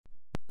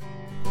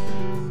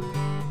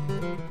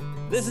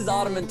This is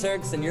Ottoman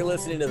Turks, and you're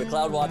listening to the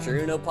Cloud Watcher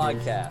Uno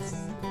podcast.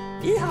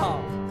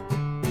 Yeehaw!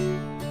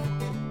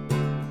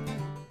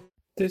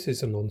 This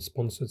is a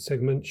non-sponsored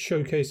segment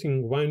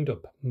showcasing Wound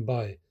Up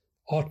by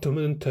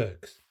Ottoman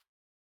Turks.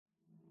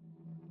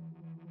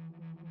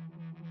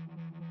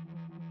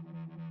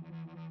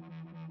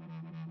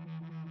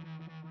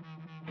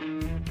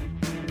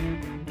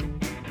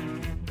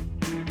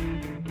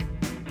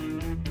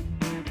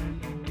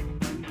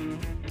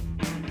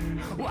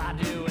 Why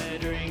do we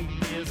drink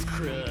this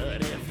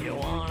crud if you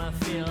wanna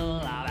feel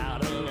alive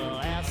out of the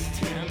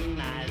last 10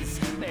 nights?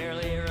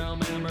 Barely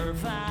remember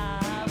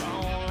 5,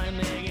 only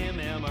making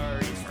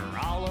memories for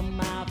all of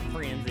my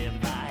friends.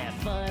 If I had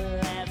fun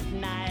last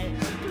night,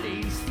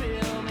 please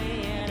fill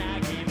me in. I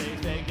keep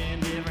expecting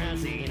different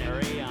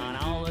scenery on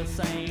all the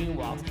same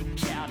walks,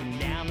 shouting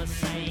down the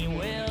same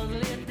wells,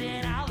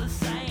 lifting all the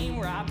same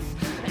rocks.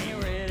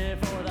 Ain't ready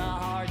for the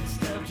hard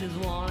stuff, just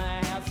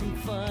wanna have some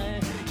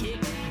fun.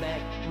 Kick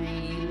back,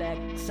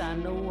 relax, I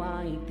know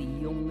I ain't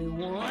the only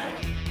one.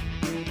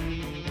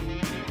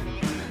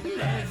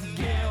 Let's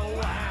get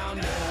wound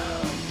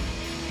up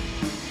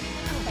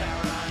and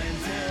run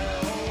into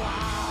a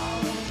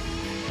wall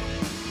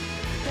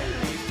at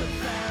least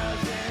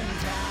 1,000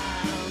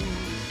 times.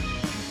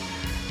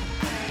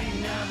 Ain't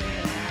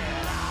nothing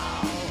at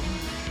all.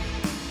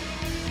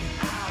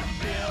 I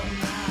built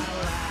my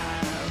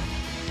life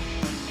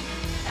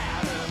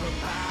out of a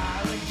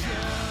pile of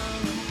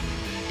junk.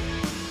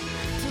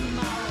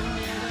 Tomorrow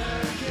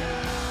never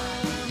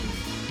comes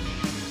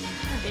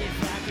if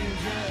I can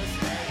just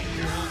stay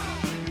drunk.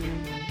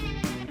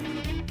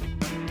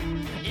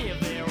 If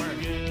there were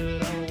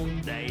good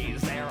old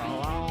days, they're a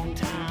long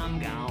time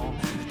gone.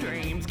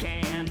 Dreams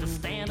can't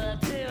stand up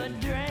to a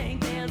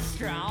drink this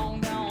strong.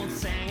 Don't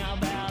sing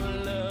about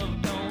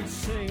love, don't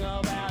sing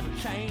about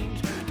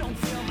change. Don't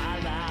fill my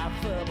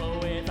life up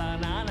with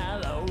none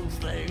of those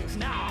things,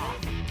 no.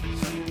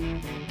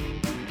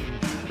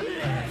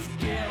 Let's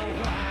get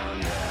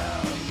wound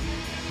up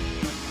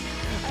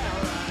and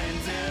run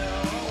into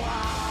a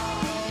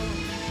wall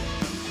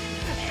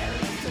at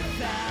least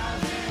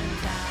 1,000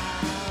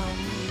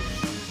 times.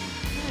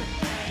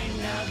 Ain't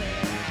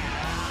nothing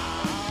at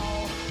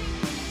all.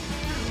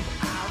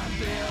 I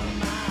built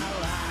my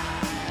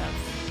life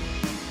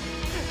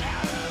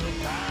out of a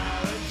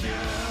pile of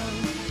junk.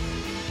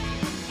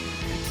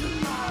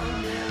 Tomorrow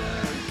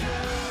never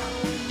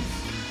comes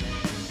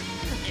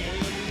if you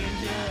can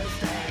just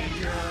stay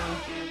drunk.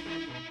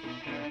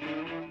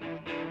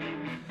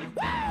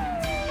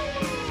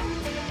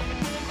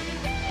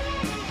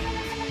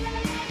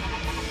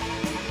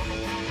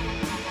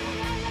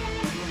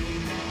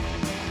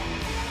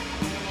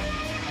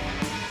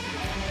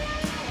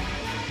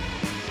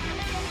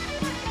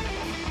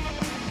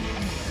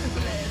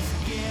 Let's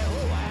get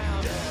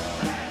wound up.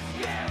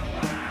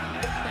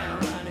 And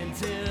run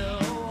into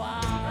a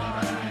wall.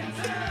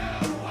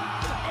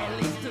 At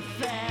least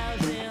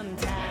 1,000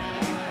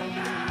 times.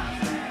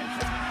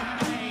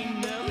 Ain't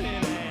nothing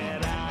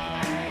at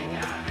all.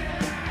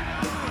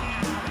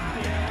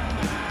 Built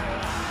my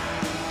life.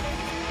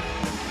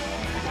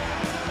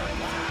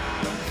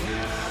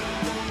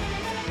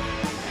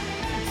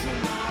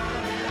 Tomorrow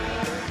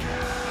never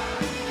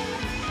comes.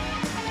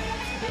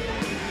 You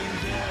can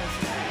just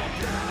stay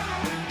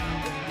drunk.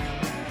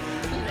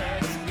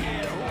 Let's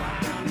get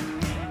wound.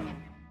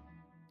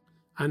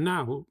 And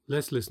now,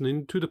 let's listen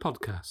in to the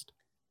podcast.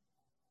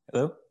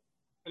 Hello?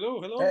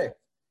 Hello. Hey,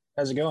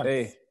 how's it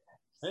going?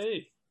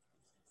 Hey.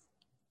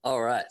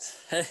 All right.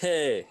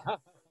 Hey.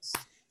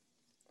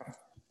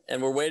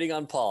 And we're waiting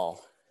on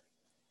Paul.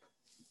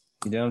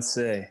 You don't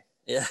say.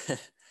 Yeah.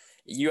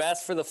 You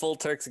asked for the full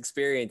Turks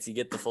experience, you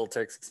get the full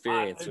Turks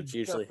experience, I which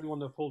usually definitely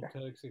want the full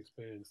Turks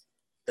experience.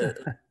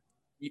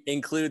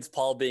 includes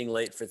Paul being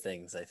late for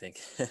things, I think.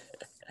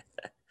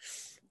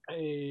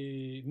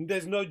 Hey,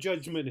 there's no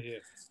judgment here.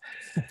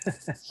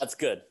 That's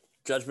good.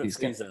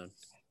 Judgment-free zone.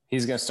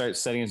 He's going to start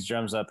setting his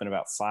drums up in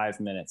about 5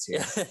 minutes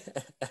here.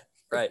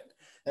 Right.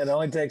 It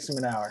only takes him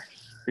an hour.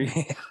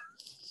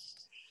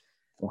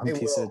 One Hey,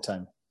 piece Will. at a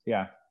time.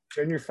 Yeah.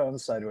 Turn your phone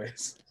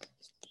sideways.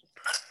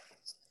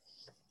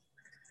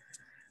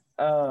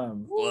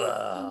 Um,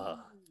 Whoa.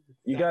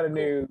 you got a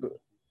new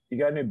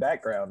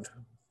background.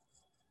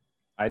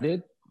 I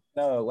did?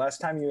 No, last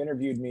time you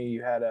interviewed me,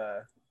 you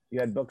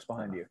had books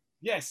behind you.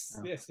 Yes.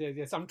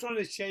 I'm trying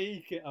to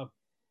shake it up.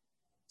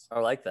 I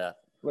like that.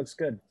 Looks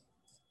good.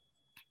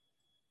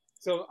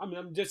 So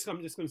I'm just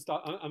going to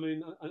start. I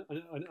mean,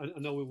 I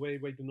know we're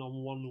waiting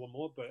on one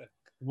more, but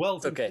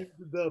welcome Okay.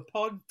 to the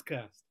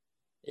podcast.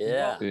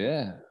 Yeah.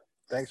 Yeah.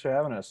 Thanks for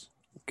having us.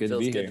 Good Feels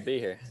to be good here. to be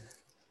here.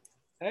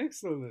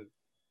 Excellent.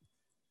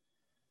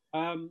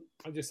 I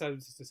just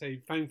had to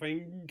say thank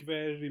you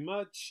very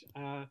much.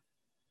 And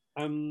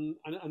I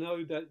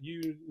know that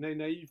you,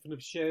 Nathan,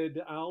 have shared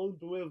the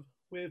album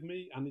with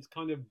me, and it's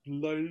kind of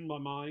blown my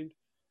mind.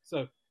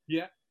 So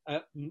yeah,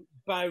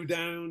 bow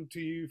down to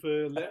you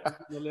for letting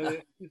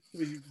it.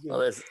 Well,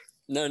 there's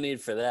no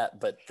need for that,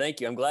 but thank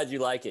you. I'm glad you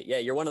like it. Yeah,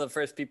 you're one of the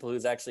first people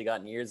who's actually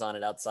gotten ears on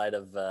it outside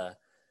of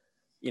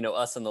you know,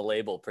 us and the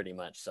label pretty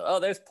much. So, oh,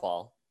 there's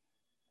Paul.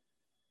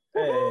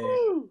 Hey,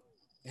 Woo!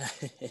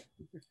 I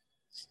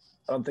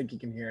don't think you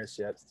can hear us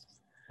yet.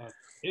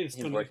 It's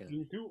He's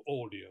connecting to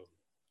audio.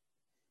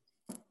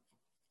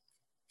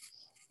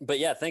 But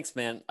yeah, thanks,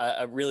 man.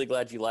 I'm really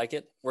glad you like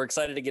it. We're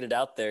excited to get it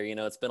out there. You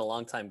know, it's been a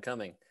long time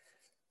coming.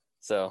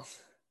 So,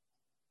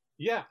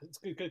 Yeah, it's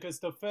good because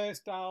the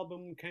first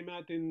album came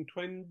out in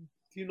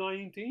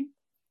 2019.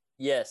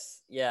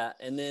 yes, yeah.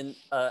 And then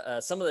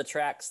some of the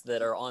tracks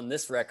that are on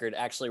this record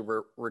actually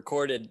were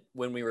recorded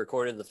when we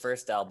recorded the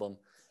first album.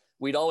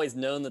 We'd always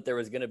known that there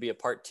was going to be a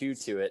part 2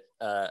 to it.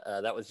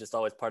 That was just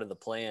always part of the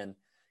plan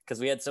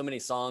because we had so many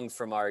songs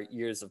from our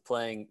years of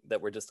playing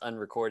that were just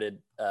unrecorded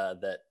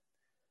that,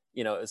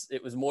 you know,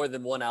 it was more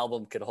than one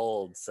album could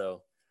hold.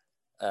 So,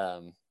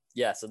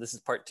 yeah, so this is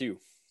part 2.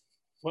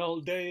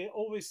 Well, they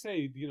always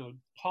say, you know,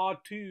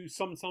 part 2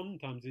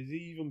 sometimes is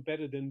even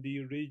better than the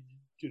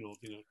original,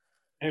 you know.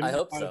 I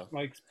hope Empire so.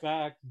 Strikes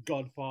Back,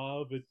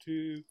 Godfather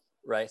 2.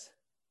 Right.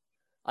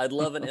 I'd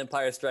love an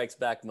Empire Strikes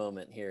Back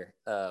moment here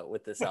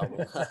with this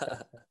album.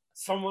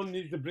 Someone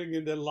needs to bring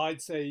in the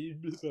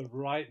lightsaber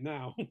right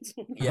now.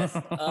 Yes.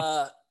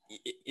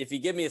 If you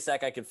give me a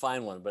sec, I can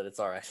find one, but it's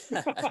all right.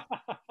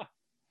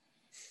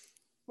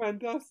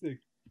 Fantastic.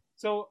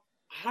 So,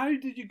 how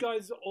did you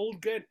guys all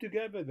get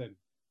together then?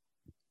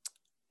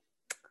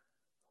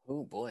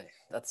 Oh boy,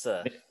 that's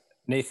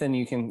Nathan,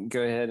 you can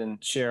go ahead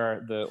and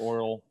share the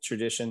oral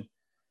tradition.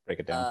 Break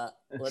it down.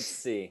 let's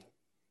see.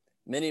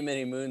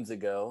 Many moons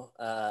ago,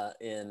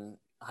 in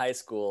high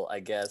school,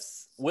 I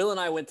guess Will and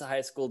I went to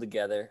high school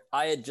together.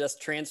 I had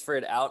just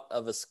transferred out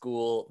of a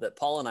school that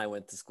Paul and I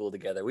went to school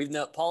together.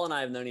 Paul and I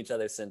have known each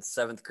other since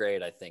 7th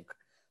grade, I think,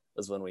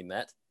 was when we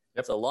met.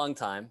 Yep. So a long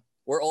time.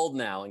 We're old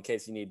now, in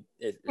case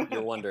if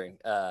you're wondering.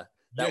 That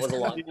Yes, was a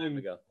long I time am.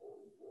 ago.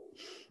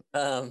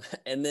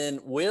 And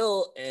then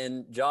Will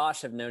and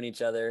Josh have known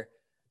each other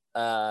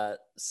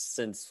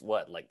since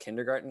what, like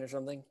kindergarten or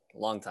something?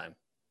 Long time.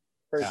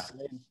 First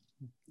grade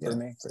for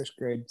me. First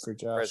grade for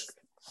Josh.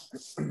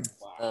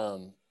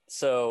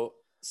 So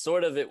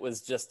sort of it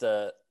was just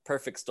a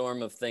perfect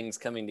storm of things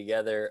coming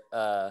together.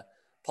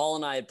 Paul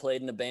and I had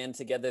played in a band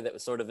together that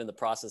was sort of in the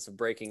process of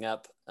breaking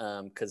up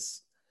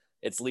because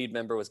its lead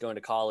member was going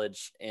to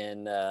college,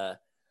 and I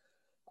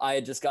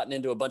had just gotten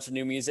into a bunch of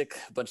new music,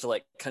 a bunch of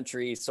like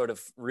country sort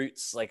of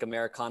roots, like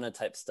Americana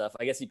type stuff.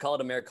 I guess you call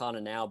it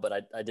Americana now,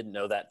 but I didn't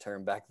know that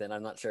term back then.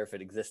 I'm not sure if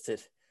it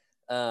existed.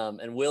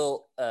 And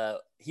Will,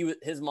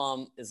 his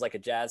mom is like a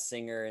jazz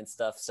singer and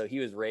stuff, so he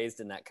was raised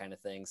in that kind of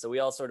thing. So we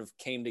all sort of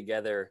came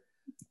together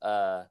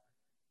to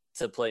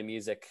play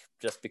music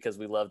just because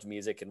we loved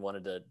music and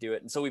wanted to do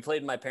it. And so we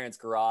played in my parents'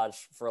 garage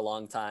for a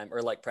long time,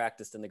 or like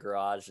practiced in the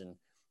garage. And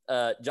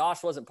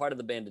Josh wasn't part of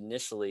the band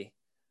initially,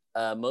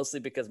 mostly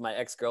because my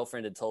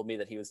ex-girlfriend had told me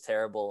that he was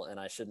terrible and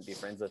I shouldn't be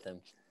friends with him.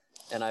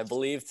 And I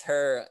believed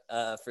her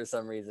for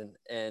some reason.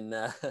 And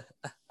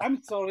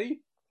I'm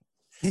sorry.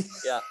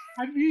 yeah.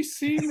 Have you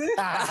seen this?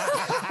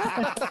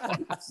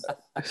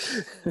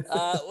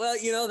 Well,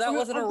 you know, that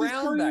wasn't I'm just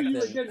around showing back you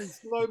then. again in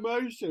slow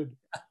motion.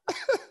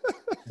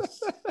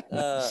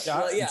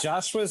 Well, yeah.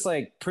 Josh was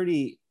like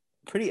pretty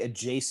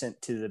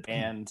adjacent to the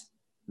band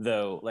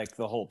though, like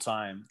the whole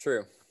time.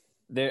 True.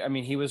 I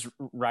mean, he was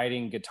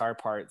writing guitar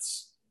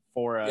parts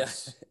for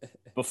us Yeah.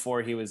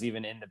 before he was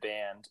even in the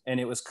band, and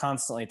it was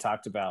constantly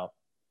talked about.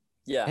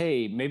 Yeah.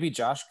 Hey, maybe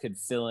Josh could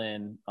fill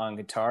in on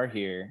guitar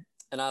here.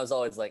 And I was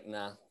always like,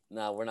 nah,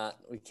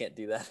 we can't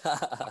do that.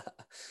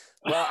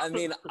 Well, I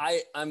mean,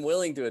 I'm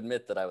willing to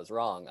admit that I was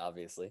wrong,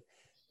 obviously.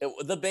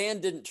 The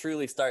band didn't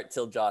truly start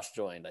till Josh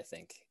joined, I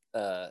think.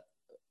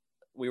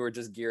 We were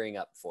just gearing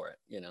up for it,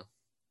 you know?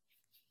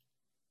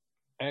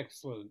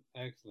 Excellent.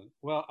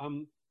 Well,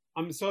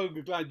 I'm so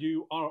glad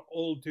you are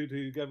all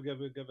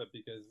together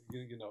because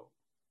you know,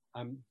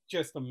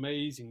 just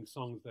amazing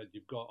songs that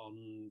you've got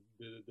on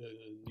the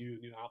new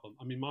album.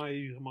 I mean,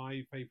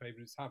 my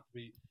favorites have to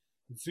be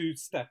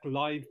Zootstack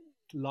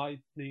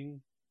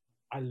Lightning.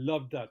 I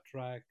love that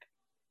track.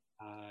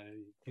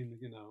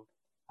 You know,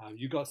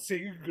 you got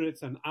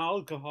Cigarettes and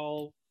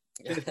Alcohol.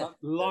 There's that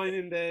line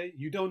in there.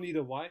 You don't need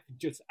a wife,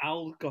 just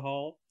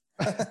alcohol.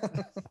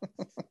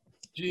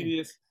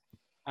 Genius.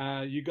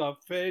 You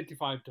got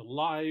 35 to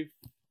Life.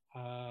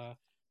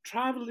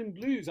 Traveling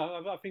Blues.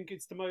 I think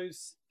it's the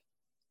most,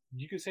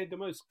 you could say, the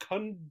most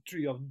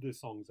country of the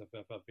songs I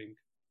think.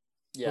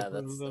 Yeah, For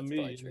that's me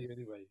probably true.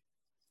 anyway.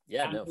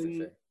 Yeah, And no, for then-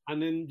 sure. And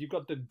then you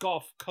got the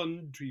goth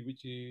country,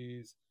 which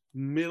is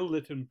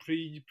Militant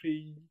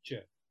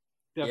Preacher.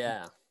 Definitely.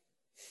 Yeah.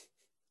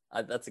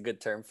 That's a good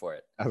term for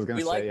it. I was going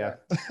we to say, like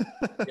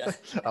Yeah.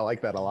 I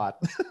like that a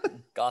lot.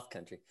 Goth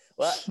country.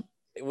 Well,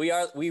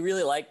 we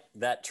really like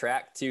that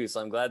track too, so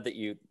I'm glad that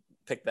you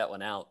picked that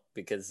one out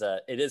because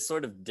it is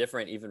sort of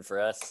different even for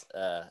us,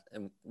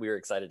 and we were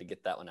excited to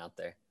get that one out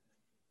there.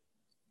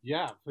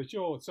 Yeah, for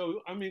sure.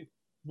 So, I mean,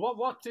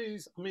 what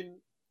is? I mean,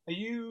 do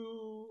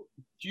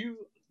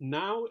you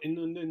now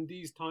in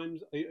these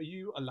times? Are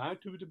you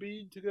allowed to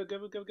be together?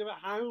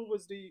 How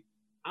was the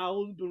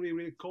album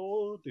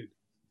recorded?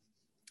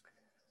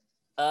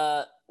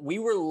 We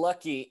were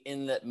lucky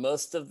in that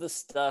most of the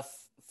stuff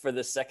for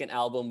the second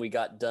album we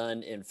got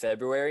done in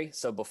February.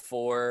 So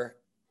before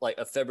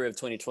February of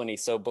 2020.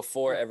 So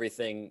before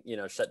everything,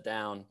 shut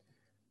down.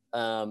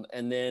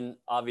 And then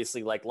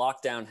obviously like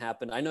lockdown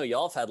happened. I know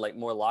y'all have had like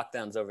more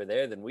lockdowns over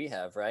there than we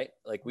have, right?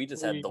 Like we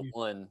just had the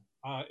one.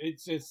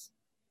 It's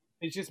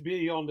just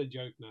beyond a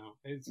joke now.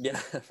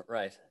 Yeah,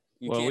 right.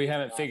 We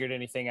haven't figured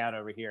anything out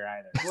over here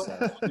either.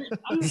 So.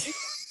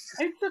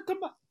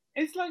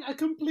 It's like a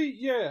complete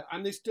year,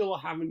 and they still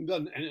haven't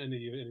done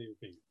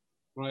anything,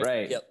 right?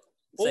 Right. Yep.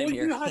 All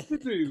you have to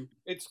do,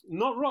 it's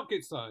not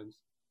rocket science.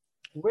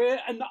 We're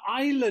an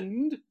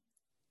island.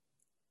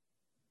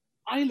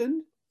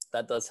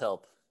 That does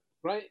help.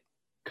 Right?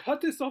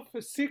 Cut us off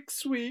for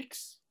 6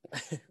 weeks.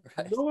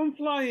 Right. No one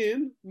fly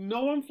in,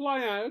 no one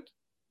fly out.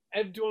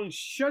 Everyone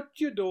shut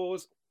your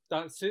doors.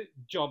 That's it.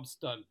 Job's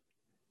done.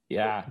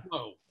 Yeah.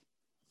 No.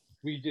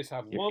 We just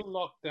have one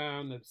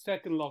lockdown, a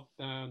second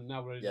lockdown.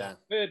 Now we're in a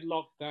third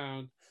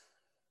lockdown.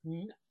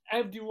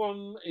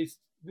 Everyone is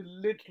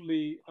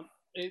literally...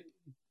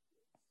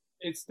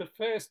 It's the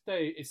first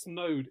day it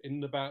snowed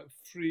in about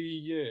 3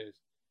 years.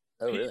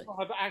 Oh, really? People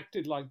have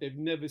acted like they've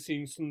never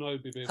seen snow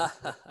before.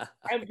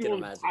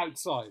 Everyone's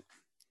outside.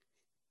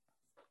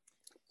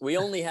 We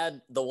only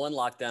had the one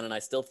lockdown, and I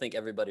still think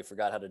everybody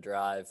forgot how to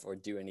drive or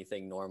do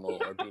anything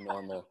normal or be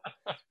normal.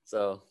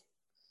 So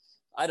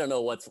I don't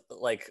know what's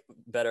like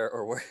better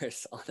or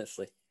worse,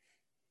 honestly.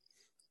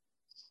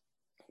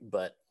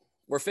 But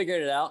we're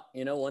figuring it out,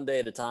 one day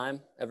at a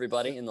time,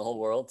 everybody in the whole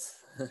world.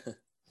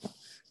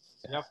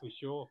 Yeah, for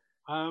sure.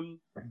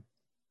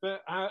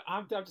 But I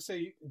have to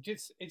say,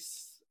 just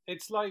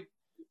it's like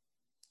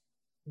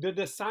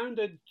the sound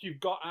that you've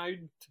got out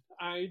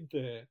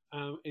there.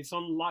 It's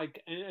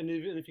unlike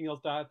anything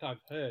else that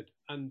I've heard,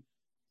 and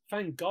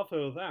thank God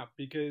for that,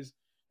 because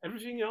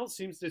everything else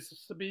seems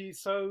to be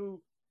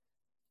so.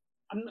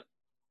 I'm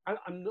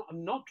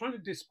not trying to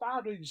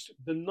disparage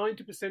the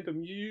 90% of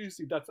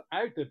music that's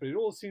out there, but it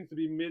all seems to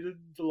be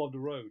middle of the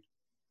road.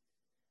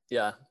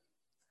 Yeah.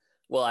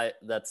 Well,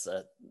 that's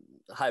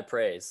high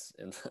praise,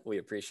 and we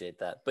appreciate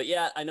that. But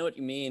yeah, I know what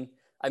you mean.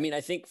 I mean,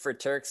 I think for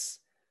Turks,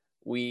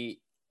 we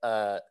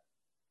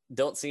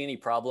don't see any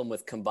problem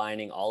with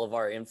combining all of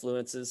our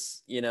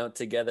influences,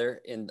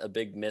 together in a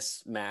big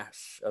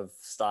mismatch of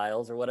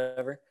styles or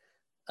whatever,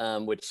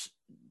 which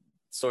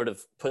sort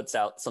of puts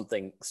out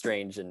something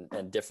strange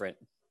and different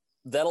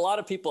that a lot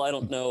of people, I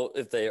don't know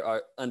if they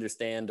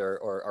understand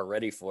or are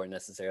ready for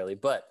necessarily,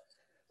 but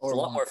it's a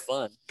lot more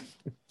fun.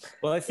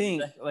 Well, I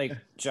think like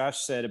Josh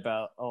said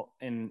about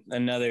in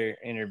another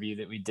interview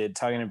that we did,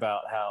 talking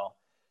about how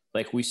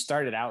like we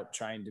started out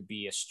trying to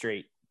be a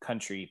straight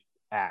country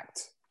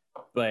act,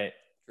 but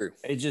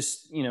it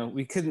just,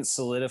 we couldn't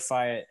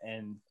solidify it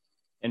and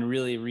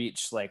really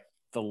reach like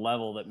the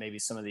level that maybe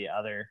some of the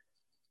other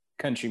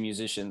country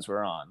musicians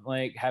were on,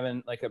 like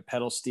having like a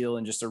pedal steel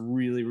and just a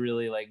really,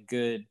 really like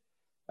good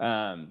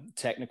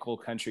technical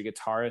country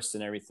guitarist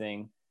and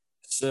everything.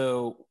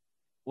 So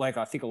like,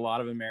 I think a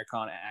lot of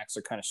Americana acts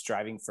are kind of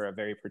striving for a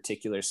very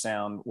particular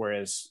sound,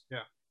 whereas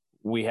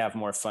we have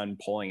more fun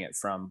pulling it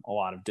from a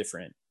lot of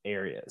different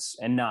areas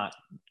and not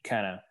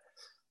kind of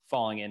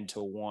falling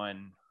into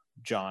one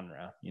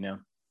genre,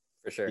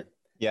 For sure.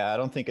 Yeah,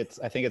 I think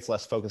it's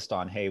less focused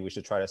on, hey, we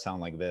should try to sound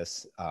like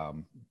this.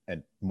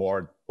 And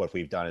more what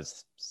we've done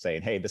is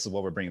saying, hey, this is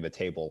what we're bringing to the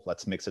table.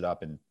 Let's mix it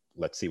up and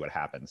let's see what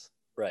happens.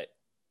 Right.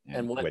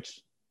 And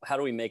how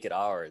do we make it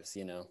ours,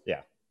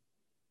 Yeah.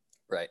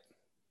 Right.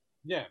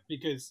 Yeah,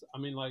 because I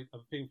mean, like I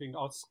think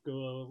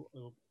Oscar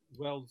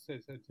Wells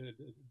says the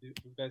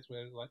best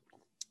way, like,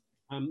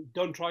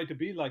 don't try to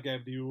be like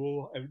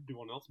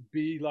everyone else.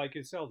 Be like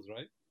yourselves,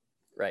 right?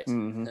 Right.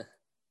 Mm-hmm.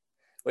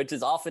 Which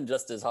is often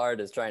just as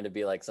hard as trying to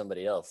be like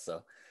somebody else.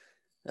 So.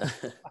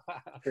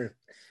 True.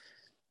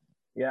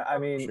 Yeah, I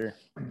mean, sure.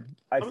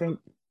 I think.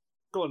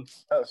 Go on.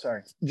 Oh,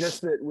 sorry.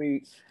 Just that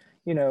we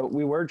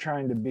were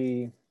trying to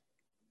be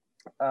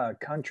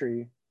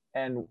country,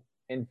 and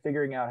in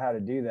figuring out how to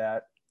do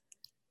that.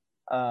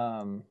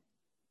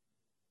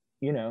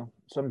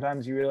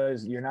 Sometimes you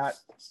realize you're not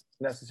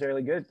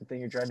necessarily good at the thing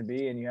you're trying to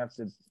be, and you have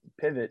to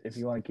pivot if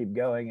you want to keep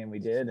going. And we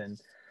did. And,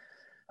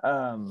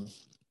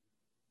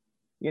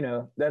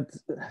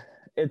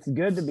 it's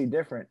good to be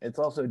different. It's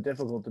also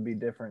difficult to be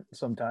different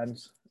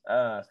sometimes.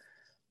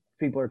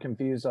 People are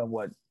confused on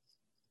what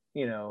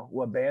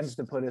bands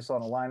to put us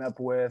on a lineup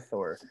with,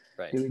 or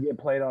do we get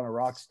played on a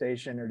rock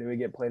station, or do we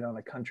get played on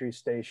a country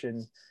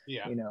station?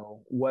 Yeah.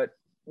 What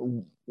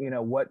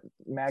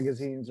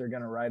magazines are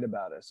going to write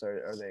about us?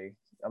 Are they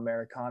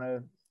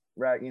Americana,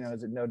 right?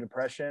 Is it No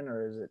Depression,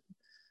 or is it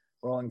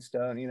Rolling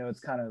Stone? It's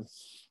kind of,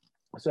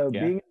 so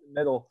being in the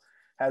middle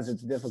has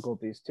its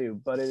difficulties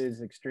too, but it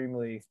is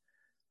extremely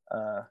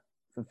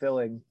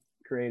fulfilling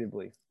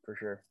creatively, for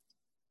sure.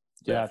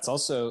 Yeah.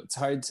 It's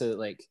hard to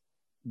like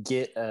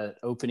get an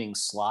opening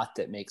slot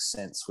that makes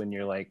sense when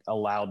you're like a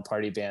loud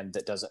party band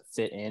that doesn't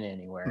fit in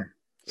anywhere.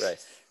 Right.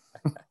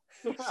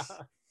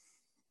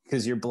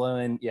 Because you're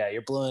blowing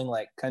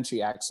like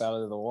country acts out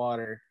of the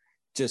water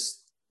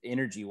just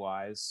energy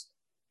wise.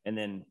 And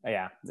then,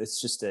 yeah,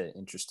 it's just an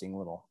interesting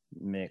little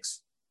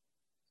mix.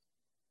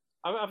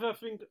 I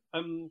think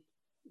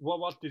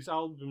what this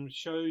album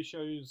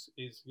shows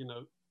is,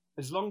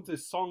 as long as the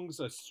songs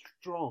are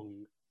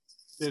strong,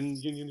 then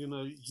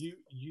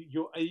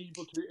you're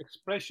able to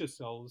express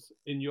yourselves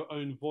in your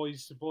own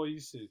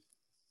voices.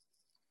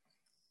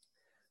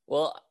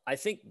 Well, I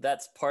think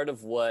that's part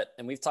of what,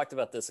 and we've talked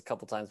about this a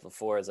couple times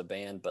before as a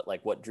band, but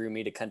like what drew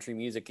me to country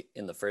music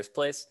in the first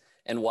place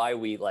and why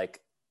we like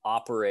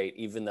operate,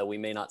 even though we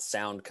may not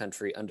sound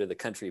country under the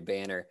country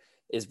banner,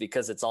 is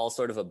because it's all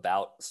sort of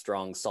about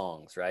strong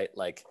songs, right?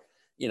 Like,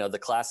 the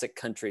classic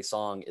country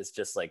song is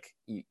just like,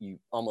 you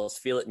almost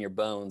feel it in your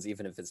bones,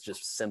 even if it's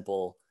just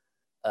simple.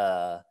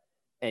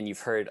 And you've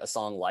heard a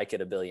song like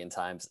it a billion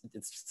times,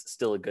 it's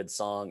still a good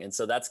song. And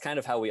so that's kind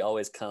of how we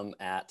always come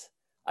at,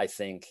 I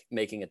think,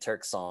 making a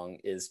Turk song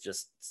is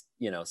just,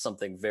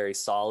 something very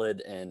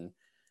solid and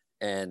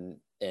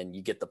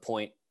you get the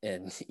point.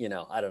 And,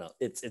 I don't know,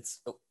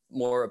 it's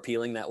more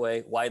appealing that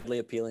way, widely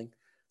appealing,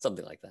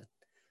 something like that.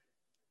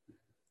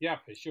 Yeah,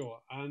 for sure.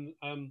 And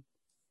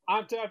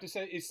I have to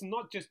say, it's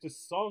not just the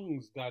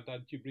songs that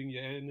you bring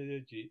your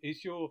energy,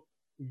 it's your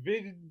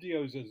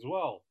videos as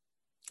well.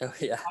 Oh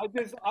yeah. I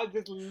just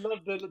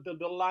love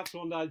the last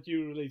one that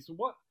you released.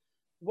 What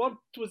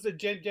was the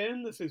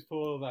genesis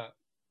for that?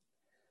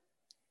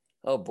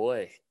 Oh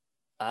boy.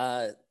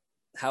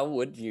 How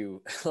would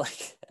you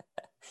like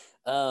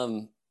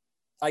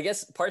I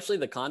guess partially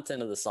the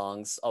content of the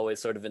songs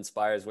always sort of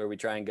inspires where we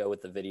try and go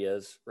with the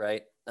videos,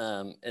 right?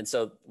 And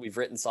so we've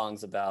written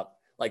songs about,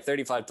 like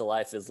 35 to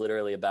Life is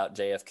literally about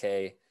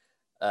JFK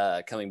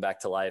coming back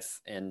to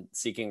life and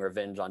seeking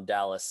revenge on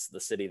Dallas,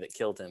 the city that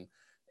killed him.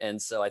 And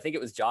so I think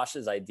it was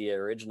Josh's idea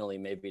originally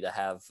maybe to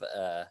have,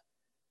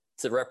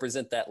 to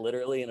represent that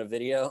literally in a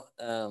video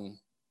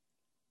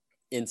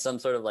in some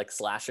sort of like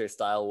slasher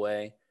style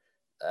way.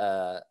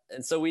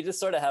 And so we just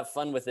sort of have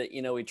fun with it.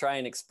 We try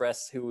and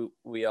express who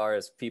we are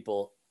as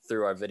people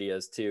through our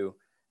videos too,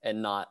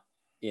 and not,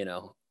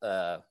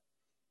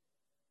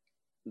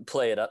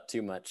 play it up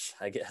too much,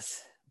 I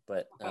guess.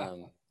 But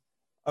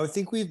I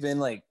think we've been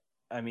like,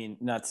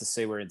 not to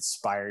say we're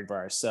inspired by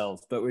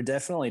ourselves, but we're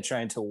definitely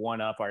trying to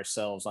one up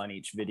ourselves on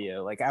each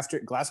video. Like after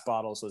Glass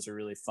Bottles was a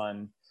really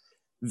fun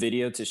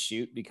video to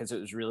shoot because it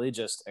was really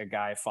just a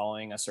guy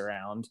following us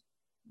around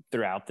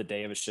throughout the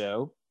day of a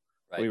show.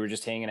 Right. We were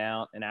just hanging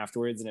out and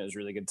afterwards, and it was a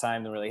really good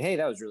time. And we're like, hey,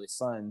 that was really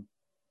fun.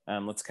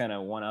 Let's kind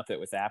of one up it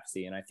with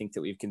Apathy. And I think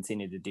that we've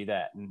continued to do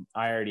that. And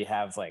I already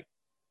have like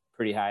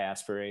pretty high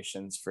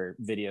aspirations for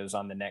videos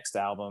on the next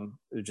album.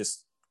 They're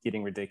just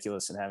getting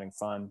ridiculous and having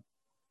fun.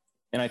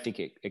 And I think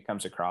it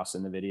comes across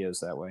in the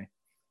videos that way.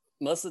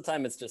 Most of the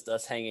time it's just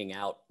us hanging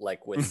out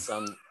like with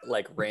some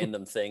like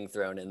random thing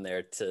thrown in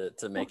there to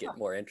make it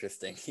more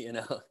interesting,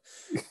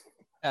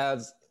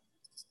 As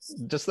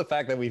just the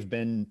fact that we've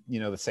been,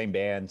 the same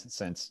band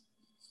since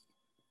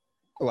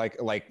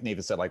like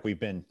Nathan said, like we've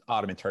been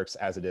Ottoman Turks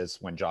as it is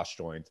when Josh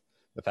joined.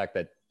 The fact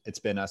that it's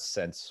been us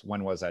since,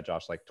 when was that,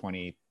 Josh? Like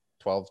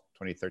 2012,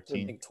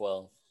 2013? I think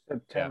 12.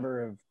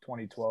 September of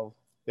 2012.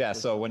 Yeah,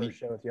 so when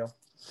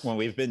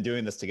we've been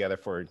doing this together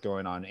for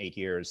going on 8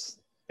 years,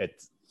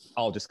 it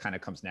all just kind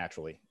of comes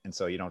naturally. And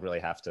so you don't really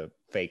have to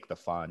fake the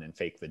fun and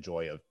fake the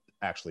joy of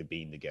actually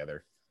being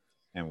together.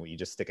 And you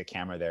just stick a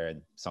camera there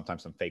and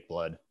sometimes some fake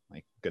blood,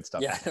 like good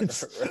stuff. Yeah,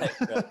 right.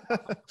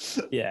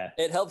 Yeah.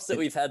 It helps that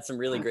we've had some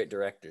really great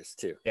directors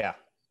too. Yeah,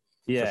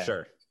 for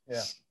sure.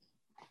 Yeah.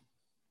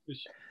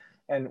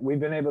 And we've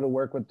been able to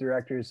work with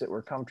directors that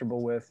we're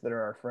comfortable with, that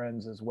are our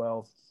friends as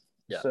well.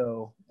 Yeah.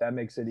 So that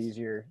makes it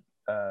easier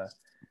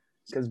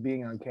because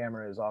being on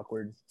camera is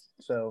awkward.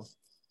 So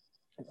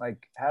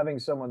like having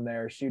someone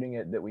there shooting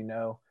it that we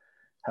know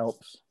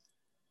helps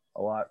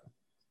a lot.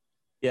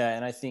 Yeah.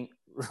 And I think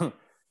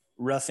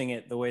roughing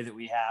it the way that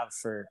we have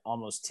for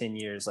almost 10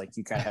 years, like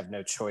you kind of have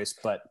no choice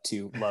but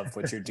to love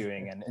what you're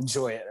doing and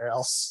enjoy it, or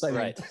else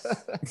right.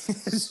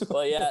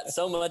 Well, yeah,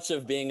 so much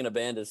of being in a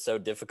band is so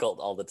difficult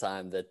all the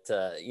time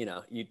that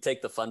you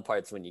take the fun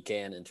parts when you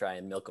can and try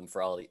and milk them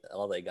for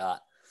all they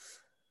got.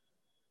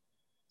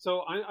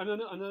 So I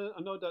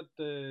know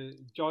that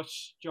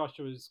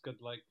Joshua's got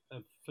like a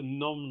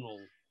phenomenal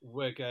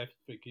work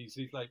ethic. He's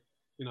like,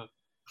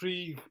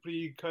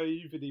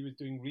 pre-COVID he was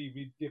doing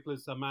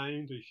ridiculous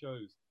amount of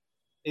shows.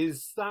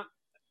 Is that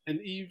an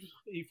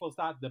ethos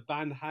that the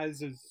band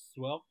has as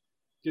well?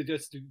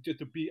 Just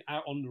to be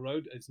out on the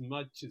road as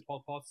much as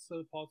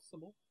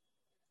possible?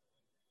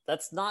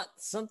 That's not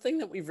something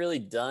that we've really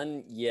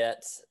done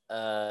yet,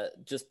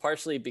 just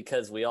partially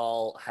because we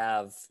all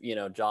have,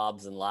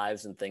 jobs and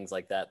lives and things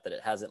like that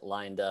it hasn't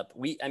lined up.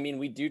 We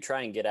do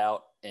try and get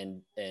out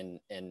and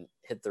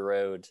hit the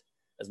road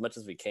as much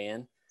as we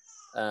can.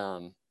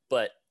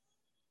 But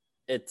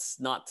it's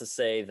not to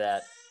say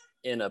that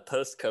in a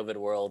post-COVID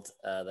world,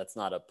 that's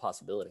not a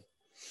possibility.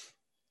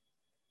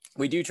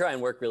 We do try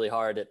and work really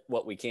hard at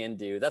what we can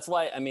do. That's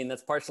why,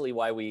 that's partially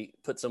why we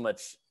put so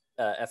much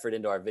effort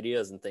into our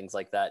videos and things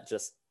like that,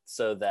 just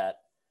so that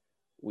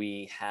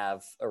we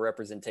have a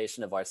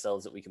representation of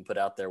ourselves that we can put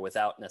out there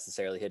without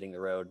necessarily hitting the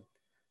road,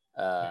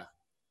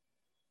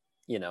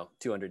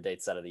 200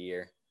 dates out of the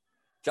year.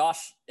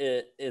 Josh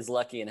is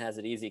lucky and has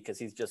it easy because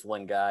he's just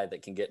one guy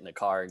that can get in a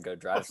car and go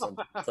drive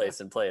someplace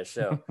and play a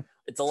show.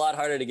 It's a lot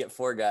harder to get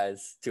 4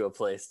 guys to a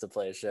place to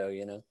play a show,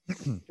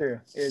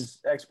 Sure. It's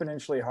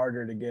exponentially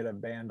harder to get a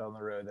band on the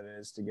road than it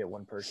is to get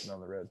one person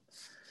on the road.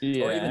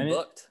 Yeah, or even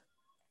booked.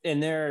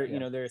 And there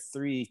are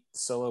 3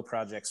 solo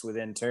projects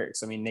within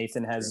Turks. I mean,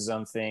 Nathan has his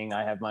own thing,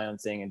 I have my own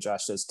thing, and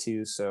Josh does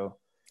too. So,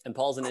 and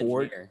Paul's an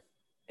engineer.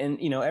 And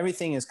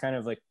everything is kind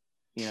of like,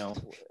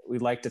 we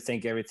like to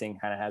think everything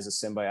kind of has a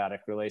symbiotic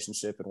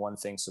relationship, and one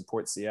thing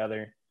supports the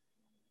other.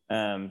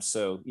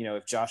 So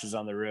if Josh is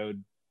on the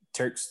road,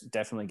 Turks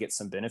definitely get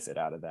some benefit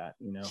out of that.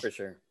 For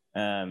sure.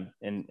 And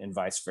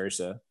vice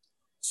versa.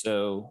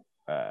 So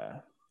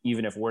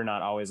even if we're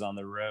not always on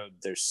the road,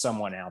 there's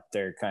someone out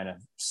there kind of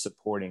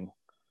supporting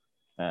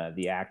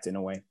the act in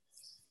a way.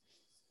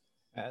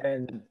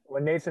 And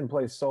when Nathan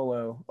plays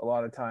solo, a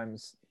lot of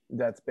times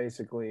that's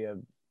basically a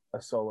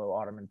solo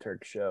Ottoman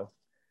Turk show.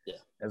 Yeah.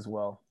 As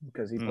well,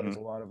 because he plays a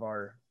lot of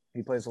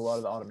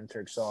the Ottoman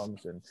Turk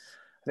songs, and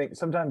I think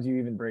sometimes you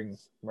even bring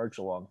merch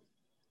along.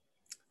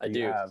 I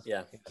do.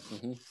 Yeah.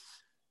 Mm-hmm.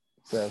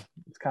 So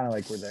it's kind of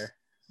like we're there.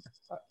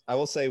 I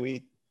will say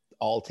we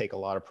all take a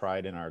lot of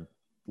pride in our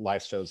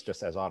live shows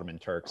just as Ottoman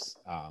Turks.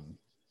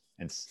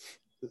 And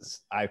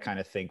I kind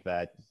of think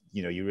that,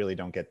 you really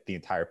don't get the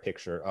entire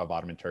picture of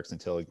Ottoman Turks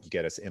until you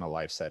get us in a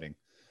live setting.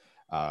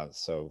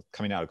 So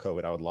coming out of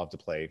COVID, I would love to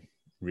play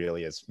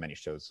really as many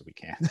shows as we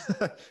can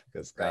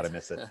because gotta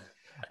miss it.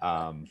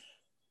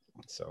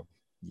 So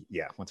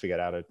yeah, once we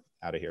get out of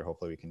here,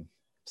 hopefully we can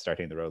start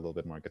hitting the road a little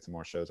bit more, get some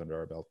more shows under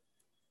our belt.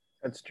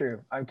 That's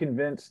true. I'm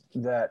convinced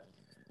that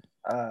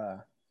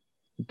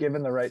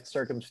given the right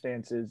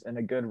circumstances and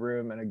a good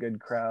room and a good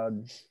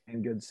crowd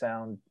and good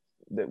sound,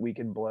 that we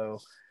can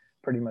blow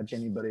pretty much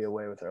anybody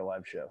away with our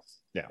live show.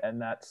 Yeah.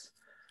 And that's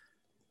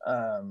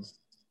that's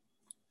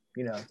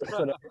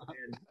what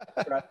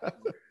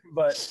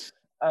but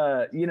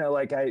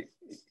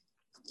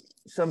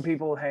some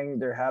people hang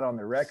their hat on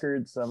their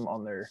record, some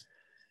on their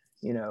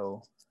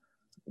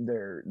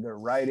their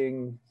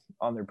writing,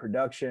 on their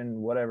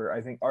production, whatever.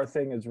 I think our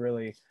thing is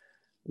really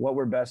what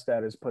we're best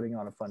at is putting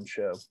on a fun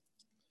show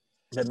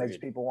that makes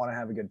people want to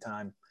have a good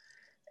time.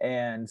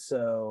 And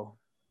so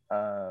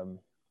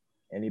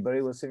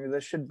anybody listening to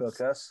this should book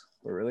us.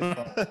 We're really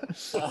fun.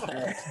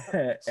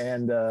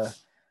 And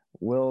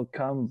we'll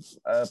come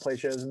play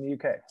shows in the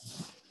UK.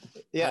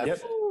 Yeah.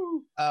 Yep.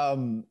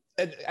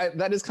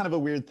 That is kind of a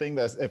weird thing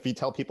that if you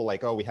tell people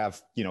like, oh, we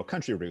have,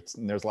 country roots,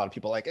 and there's a lot of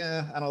people like,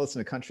 I don't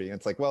listen to country. And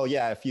it's like, well,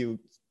 yeah, if you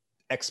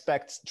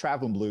expect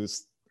Traveling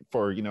Blues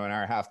for, an hour and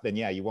a half, then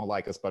yeah, you won't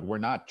like us, but we're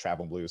not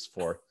Traveling Blues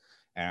for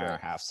an hour and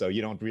a half. So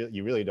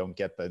you really don't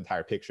get the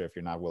entire picture if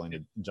you're not willing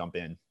to jump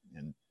in.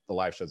 And the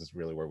live shows is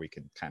really where we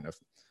can kind of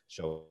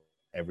show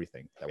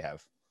everything that we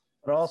have.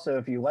 But also,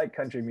 if you like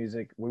country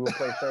music, we will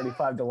play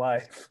 35 to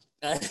life.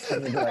 Like,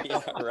 yeah,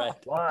 right.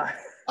 Why?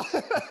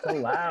 So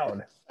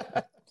loud.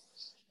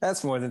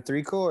 That's more than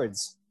 3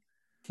 chords.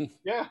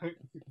 Yeah.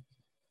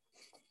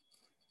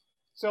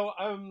 So,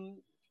 are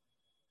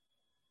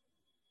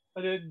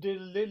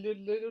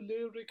the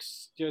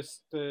lyrics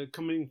just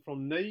coming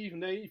from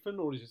Nathan,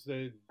 or is it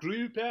a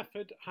group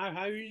effort? How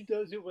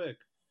does it work?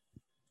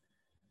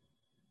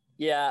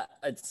 Yeah,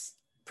 it's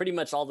pretty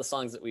much all the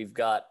songs that we've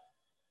got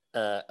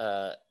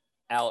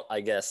out,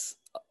 I guess,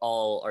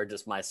 all are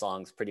just my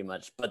songs pretty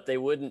much, but they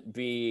wouldn't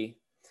be,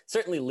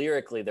 certainly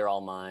lyrically, they're all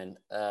mine.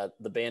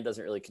 The band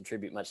doesn't really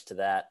contribute much to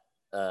that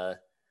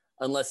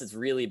unless it's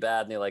really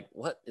bad and they're like,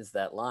 what is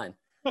that line?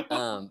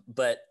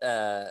 But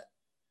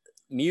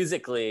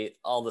musically,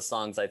 all the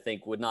songs I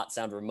think would not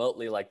sound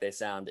remotely like they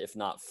sound if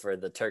not for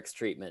the Turks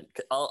treatment.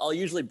 I'll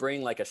usually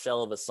bring like a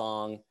shell of a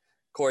song,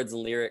 chords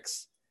and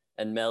lyrics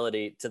and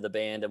melody to the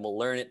band, and we'll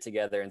learn it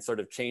together and sort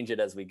of change it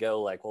as we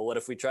go. Like, well, what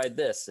if we tried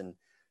this? And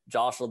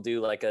Josh will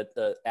do like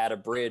add a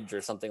bridge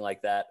or something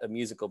like that, a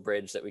musical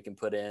bridge that we can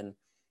put in,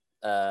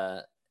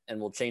 and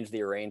we'll change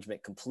the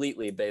arrangement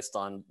completely based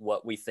on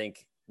what we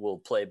think will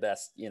play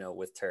best,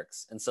 with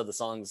Turks. And so the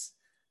songs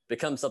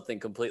become something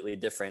completely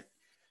different,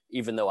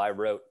 even though I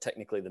wrote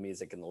technically the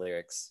music and the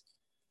lyrics.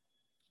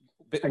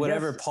 But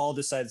whatever Paul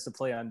decides to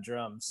play on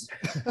drums.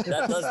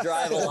 That does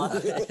drive a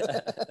lot.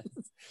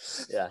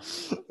 Yeah.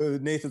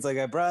 Nathan's like,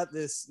 I brought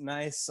this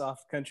nice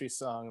soft country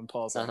song, and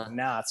Paul's like,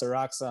 nah, it's a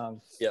rock song.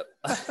 Yep.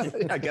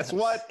 I guess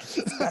what?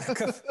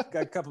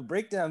 got a couple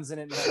breakdowns in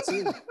it now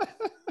too.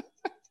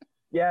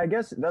 Yeah, I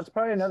guess that's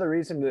probably another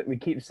reason that we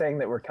keep saying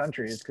that we're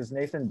country is because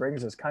Nathan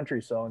brings us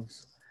country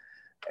songs.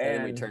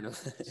 And we turn them.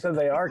 So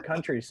they are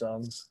country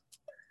songs.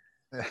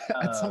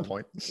 At some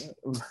point.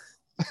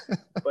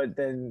 But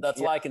then that's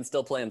why I can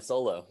still play them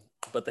solo,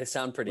 but they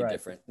sound pretty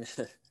different.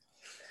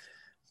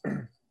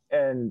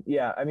 And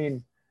yeah, I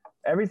mean,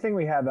 everything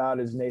we have out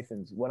is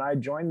Nathan's. When I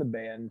joined the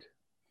band,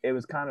 it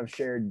was kind of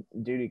shared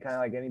duty, kind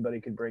of like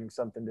anybody could bring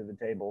something to the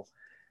table.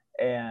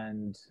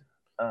 And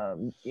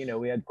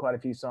we had quite a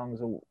few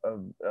songs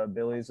of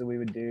Billy's that we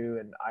would do,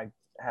 and I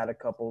had a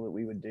couple that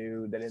we would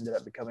do that ended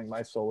up becoming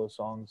my solo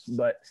songs.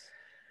 But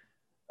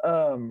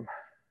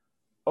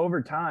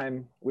over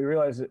time, we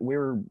realized that we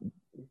were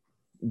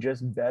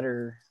just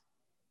better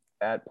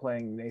at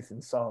playing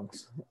Nathan's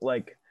songs.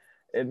 Like,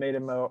 it made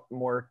him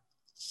more.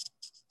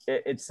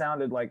 It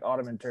sounded like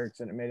Ottoman Turks,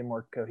 and it made a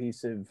more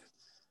cohesive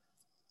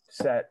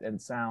set and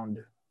sound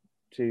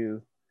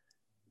to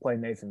play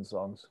Nathan's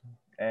songs,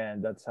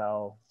 and that's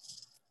how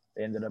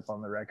they ended up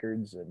on the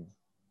records. And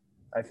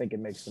I think it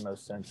makes the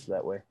most sense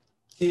that way.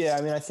 Yeah,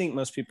 I mean, I think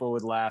most people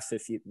would laugh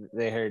if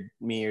they heard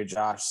me or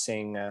Josh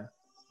sing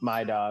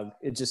 "My Dog."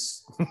 It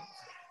just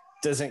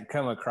doesn't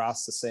come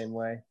across the same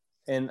way,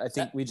 and I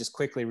think we just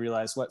quickly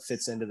realized what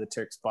fits into the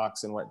Turks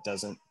box and what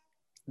doesn't.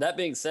 That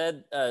being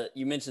said,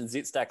 you mentioned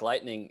Zootstack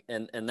Lightning,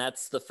 and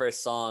that's the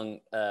first song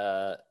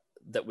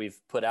that we've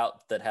put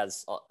out that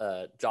has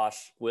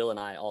Josh, Will, and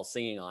I all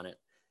singing on it.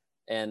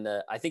 And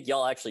I think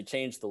y'all actually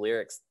changed the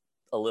lyrics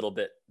a little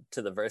bit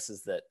to the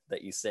verses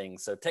that you sing.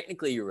 So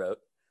technically you wrote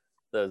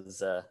those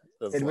Did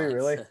lines. we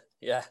really?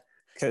 Yeah.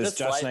 Because Just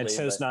Josh slightly, and I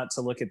chose but- not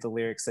to look at the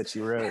lyrics that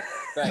you wrote.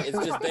 Right.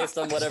 It's just based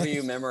on whatever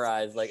you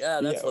memorize. Like,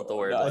 that's what the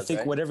word was, I think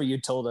right? whatever you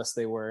told us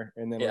they were.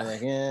 And then Yeah. we're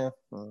like, yeah,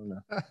 I don't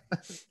know.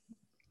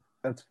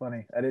 That's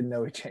funny. I didn't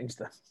know we changed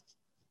them.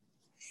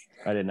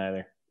 I didn't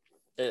either.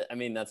 I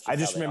mean, that's I how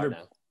just they are remember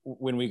now.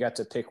 when we got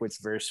to pick which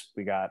verse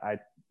we got, I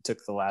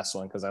took the last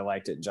one because I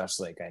liked it. Josh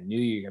like, I knew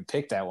you could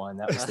pick that one.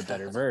 That was the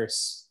better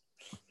verse.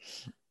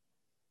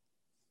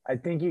 I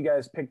think you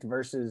guys picked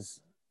verses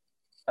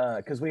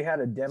because we had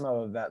a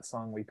demo of that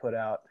song we put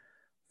out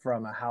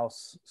from a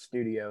house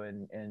studio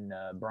in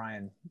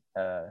Bryan,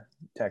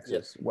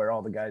 Texas, where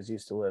all the guys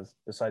used to live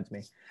besides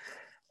me.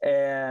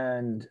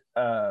 And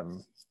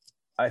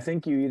I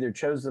think you either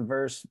chose the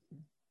verse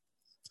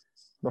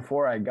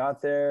before I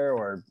got there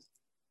or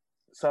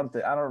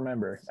something. I don't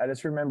remember. I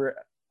just remember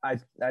I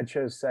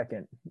chose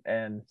second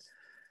and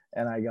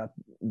I got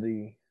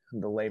the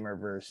lamer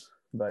verse,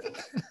 but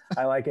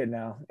I like it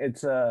now.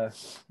 It's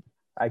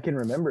I can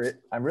remember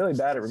it. I'm really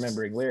bad at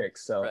remembering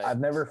lyrics, so Right. I've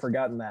never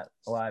forgotten that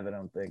live, I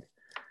don't think.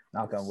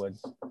 Knock on wood.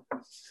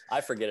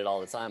 I forget it all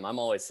the time. I'm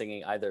always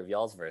singing either of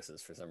y'all's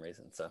verses for some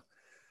reason. So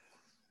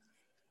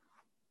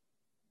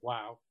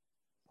Wow.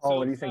 Paul, So,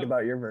 what do you think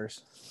about your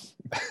verse?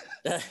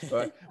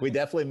 But we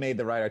definitely made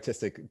the right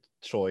artistic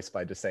choice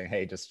by just saying,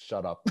 "Hey, just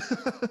shut up,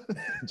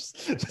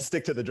 just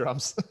stick to the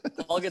drums."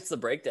 Paul gets the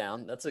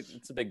breakdown.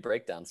 It's a big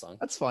breakdown song.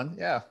 That's fun.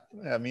 Yeah,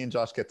 me and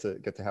Josh get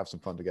to have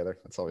some fun together.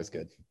 That's always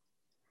good.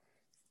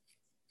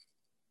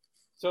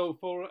 So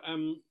for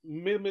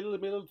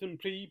Middleton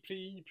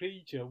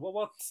Preacher,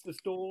 what's the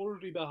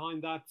story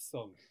behind that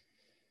song?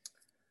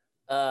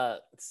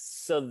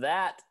 So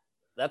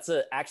that's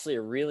actually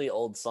a really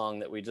old song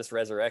that we just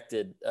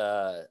resurrected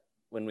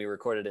when we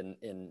recorded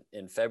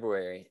in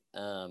February.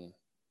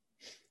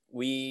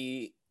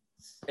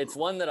 It's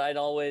one that I'd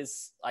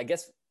always, I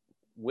guess,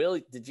 Will,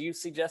 did you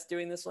suggest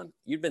doing this one?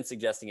 You'd been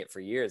suggesting it for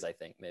years, I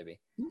think, maybe.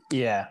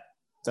 Yeah,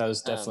 that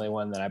was definitely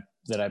one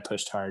that I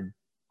pushed hard.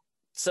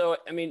 So,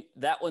 I mean,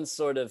 that one's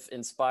sort of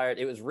inspired.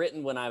 It was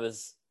written when I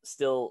was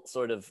still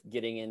sort of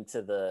getting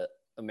into the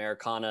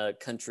Americana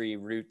country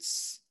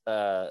roots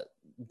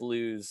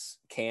blues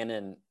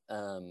canon,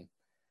 and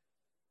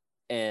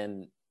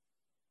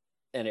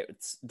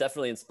it's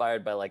definitely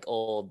inspired by like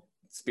old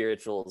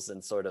spirituals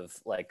and sort of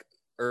like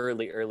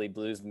early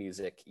blues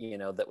music,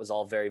 that was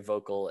all very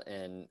vocal,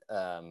 and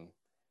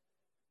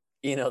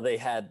they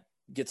had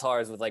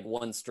guitars with like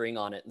one string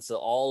on it, and so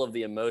all of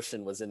the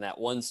emotion was in that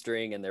one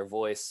string and their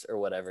voice or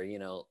whatever,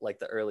 like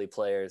the early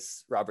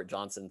players, Robert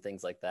Johnson,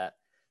 things like that.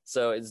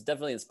 So it's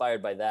definitely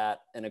inspired by that.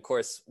 And of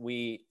course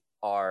we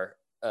are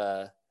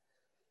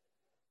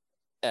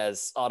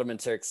as Ottoman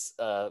Turks,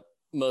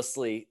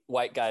 mostly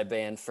white guy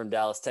band from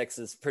Dallas,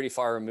 Texas, pretty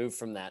far removed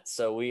from that.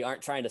 So we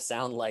aren't trying to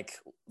sound like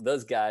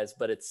those guys,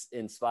 but it's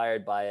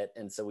inspired by it.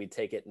 And so we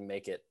take it and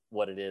make it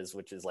what it is,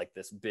 which is like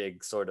this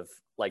big sort of,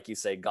 like you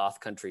say, goth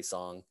country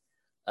song.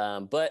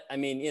 But I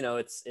mean,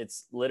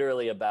 it's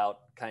literally about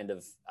kind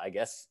of, I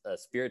guess, a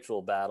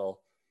spiritual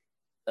battle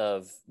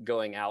of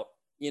going out,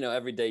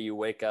 every day you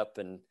wake up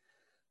and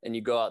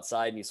you go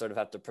outside and you sort of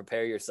have to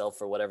prepare yourself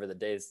for whatever the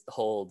day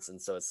holds.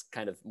 And so it's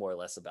kind of more or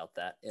less about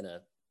that in a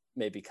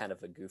maybe kind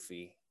of a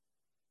goofy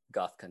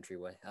goth country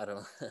way. I don't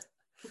know.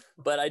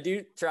 But I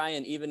do try,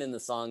 and even in the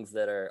songs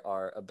that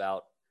are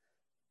about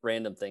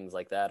random things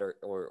like that,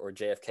 or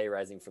JFK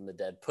rising from the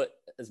dead, put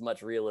as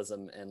much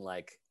realism and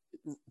like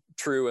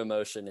true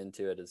emotion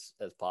into it as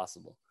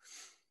possible.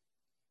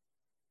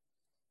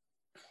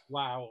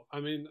 Wow. I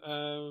mean,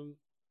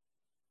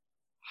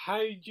 how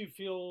do you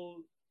feel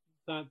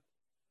that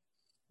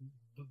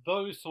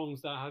those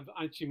songs that have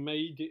actually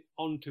made it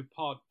onto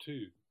part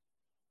 2?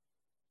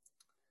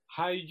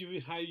 How do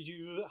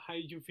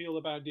you feel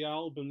about the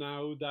album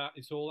now that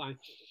it's all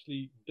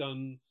actually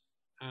done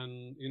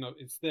and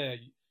it's there?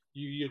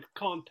 You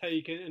can't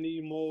take it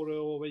any more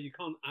away. You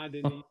can't add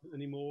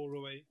any more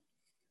away.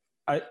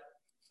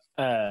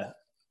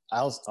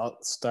 I'll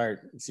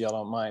start if y'all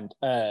don't mind.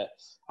 I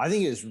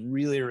think it's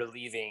really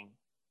relieving.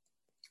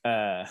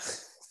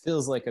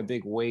 Feels like a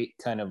big weight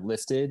kind of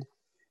lifted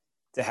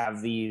to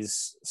have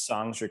these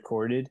songs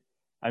recorded.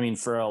 I mean,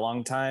 for a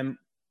long time,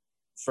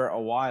 for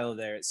a while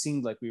there, it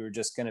seemed like we were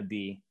just going to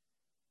be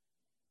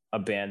a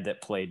band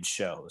that played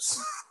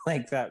shows.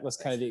 Like that was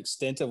kind of the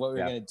extent of what we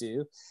were going to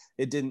do.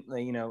 It didn't,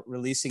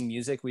 releasing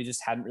music, we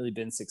just hadn't really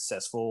been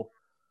successful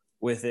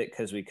with it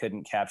because we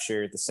couldn't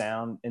capture the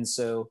sound. And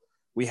so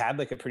we had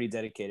like a pretty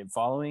dedicated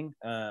following.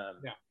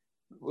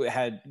 We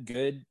had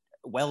good,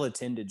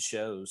 well-attended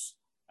shows,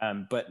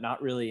 but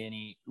not really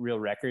any real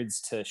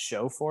records to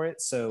show for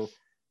it. So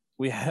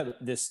we have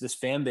this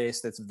fan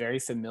base that's very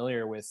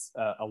familiar with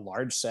a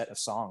large set of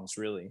songs,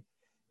 really.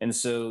 And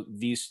so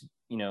these,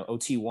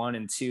 OT1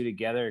 and 2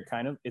 together,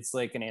 kind of, it's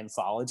like an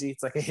anthology.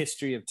 It's like a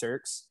history of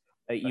Turks,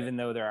 even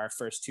though they're our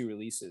first 2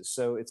 releases.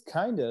 So it's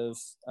kind of,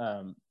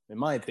 in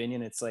my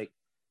opinion, it's like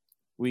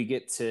we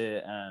get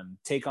to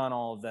take on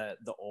all of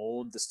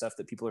the stuff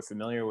that people are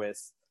familiar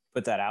with,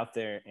 put that out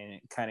there, and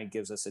it kind of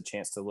gives us a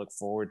chance to look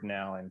forward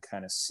now and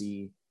kind of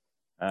see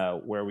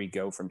where we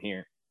go from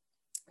here.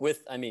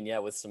 With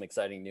some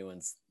exciting new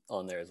ones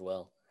on there as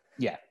well.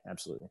 Yeah,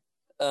 absolutely.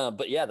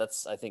 But yeah,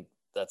 I think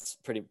that's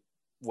pretty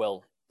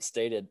well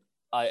stated.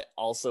 I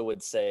also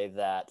would say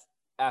that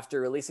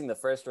after releasing the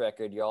first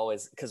record, you're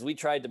always, because we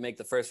tried to make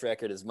the first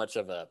record as much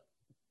of a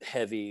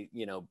heavy,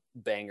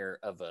 banger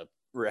of a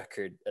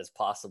record as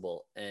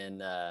possible.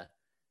 And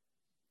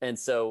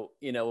so,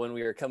 when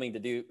we were coming to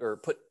do or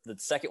put the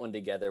second one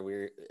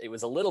together, it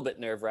was a little bit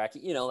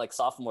nerve-wracking, like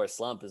sophomore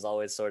slump is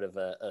always sort of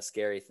a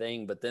scary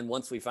thing. But then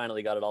once we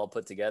finally got it all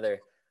put together,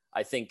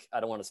 I think, I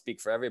don't want to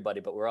speak for everybody,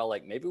 but we're all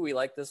like, maybe we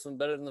like this one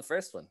better than the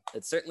first one.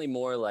 It's certainly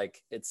more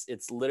like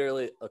it's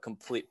literally a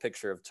complete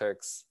picture of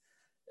Turks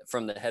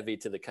from the heavy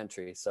to the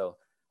country. So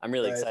I'm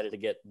really excited to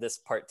get this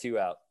part 2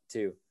 out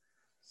too.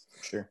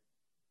 Sure.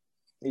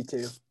 Me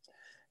too.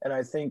 And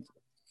I think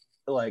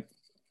like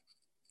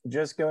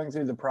just going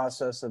through the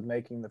process of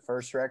making the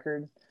first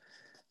record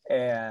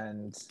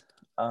and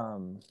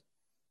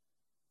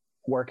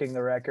working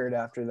the record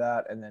after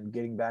that, and then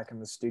getting back in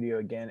the studio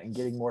again and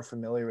getting more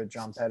familiar with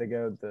John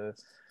Pettigo, the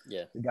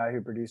guy who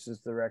produces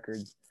the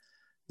records.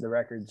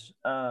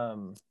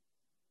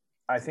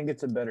 I think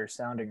it's a better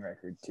sounding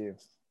record too.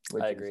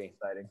 Which I agree. Is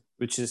exciting.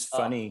 Which is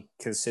funny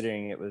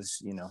considering it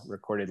was,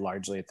 recorded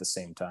largely at the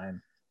same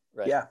time.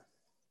 Right. Yeah.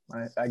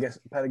 I guess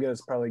Pettigo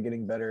is probably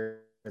getting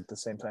better at the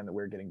same time that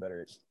we're getting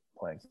better at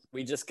playing.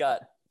 We just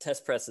got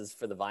test presses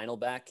for the vinyl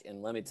back,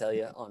 and let me tell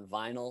you, on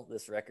vinyl,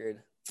 this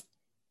record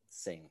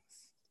sings.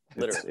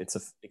 Literally, it's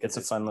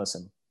a fun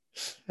listen.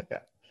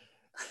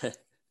 Yeah.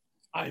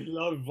 I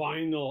love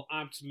vinyl.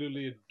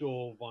 Absolutely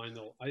adore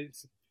vinyl.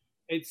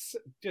 It's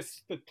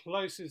just the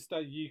closest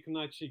that you can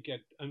actually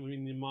get, I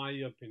mean, in my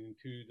opinion,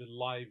 to the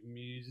live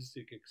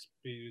music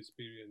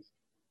experience,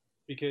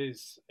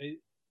 because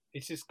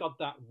it's just got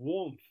that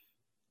warmth.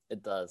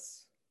 It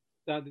does.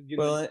 That you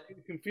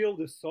can feel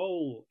the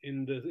soul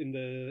in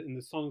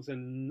the songs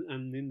and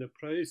in the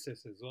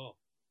process as well.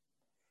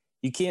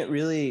 You can't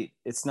really,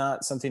 it's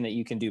not something that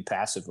you can do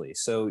passively.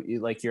 So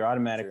you're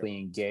automatically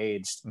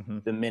engaged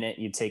the minute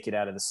you take it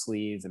out of the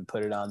sleeve and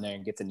put it on there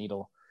and get the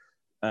needle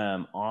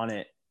on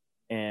it.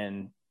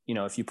 And,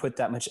 if you put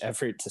that much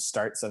effort to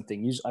start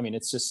something,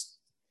 it's just,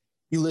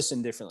 you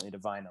listen differently to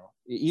vinyl.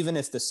 Even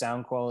if the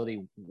sound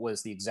quality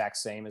was the exact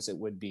same as it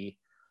would be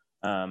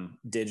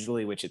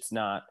digitally, which it's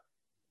not,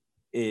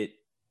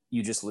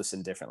 you just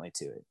listen differently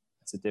to it.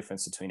 It's a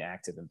difference between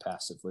active and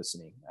passive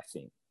listening, I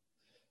think.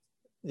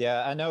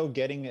 Yeah, I know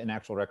getting an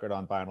actual record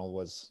on vinyl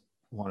was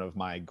one of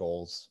my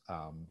goals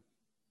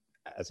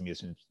as a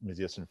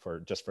musician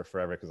for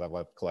forever, because I've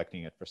loved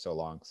collecting it for so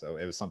long. So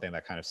it was something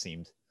that kind of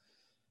seemed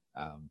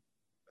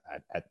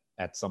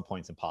at some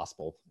points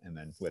impossible. And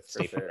then with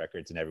Statement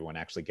Records and everyone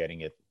actually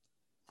getting it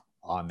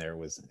on there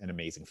was an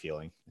amazing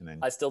feeling. And then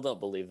I still don't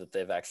believe that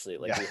they've actually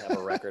we have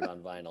a record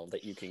on vinyl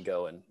that you can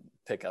go and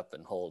pick up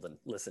and hold and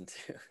listen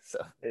to. So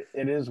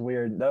it is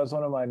weird. That was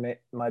one of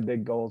my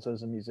big goals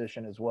as a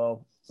musician as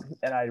well,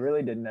 and I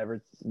really didn't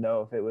ever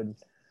know if it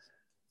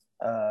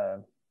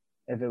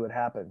would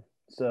happen.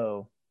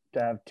 So to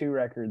have 2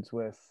 records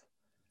with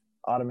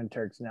Ottoman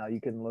Turks now,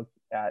 you can look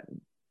at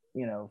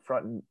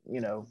front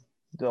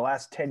the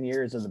last 10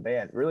 years of the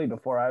band, really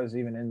before I was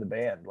even in the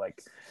band.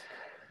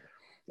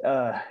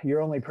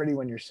 You're Only Pretty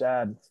When You're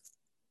Sad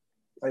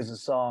is a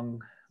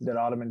song that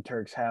Ottoman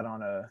Turks had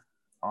on a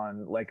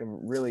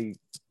really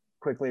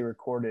quickly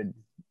recorded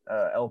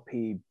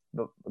LP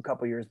a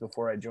couple years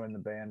before I joined the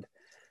band.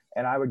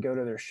 And I would go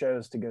to their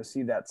shows to go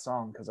see that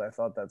song because I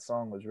thought that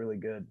song was really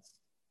good.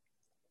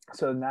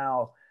 So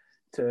now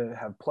to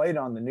have played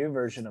on the new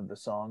version of the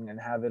song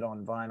and have it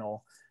on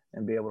vinyl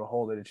and be able to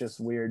hold it, it's just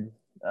weird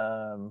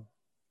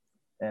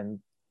and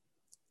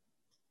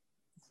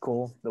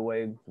cool the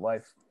way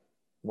life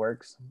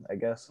works, I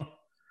guess.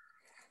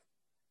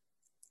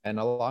 And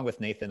along with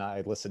Nathan,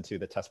 I listened to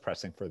the test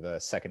pressing for the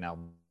second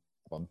album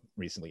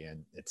recently,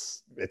 and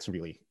it's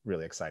really,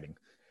 really exciting.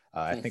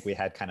 I think we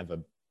had kind of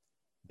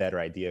better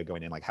idea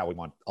going in, like how we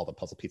want all the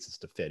puzzle pieces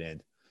to fit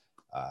in.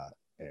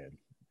 And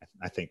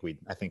I think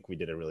we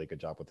did a really good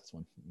job with this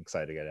one. I'm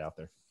excited to get it out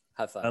there.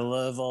 Have fun. I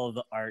love all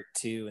the art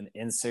too and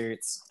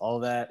inserts, all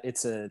that.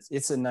 It's a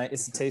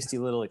tasty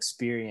little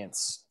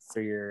experience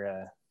for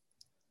your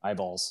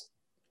eyeballs.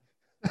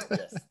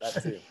 Yes,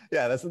 that too.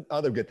 Yeah, that's the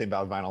other good thing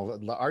about vinyl.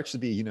 The art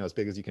should be, as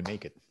big as you can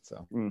make it.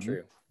 So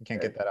True. you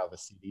can't get that out of a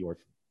CD or.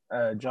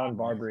 John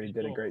Barbary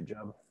did a great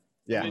job.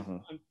 Yeah. I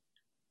mean,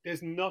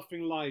 there's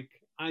nothing like,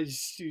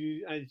 as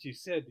you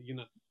said,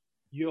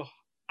 you're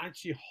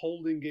actually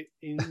holding it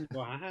in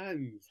your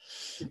hands.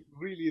 It's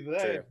really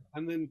there. True.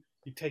 And then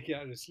you take it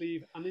out of the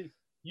sleeve, and then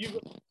you've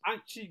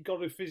actually got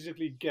to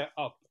physically get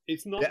up.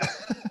 It's not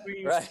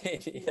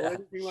Right. or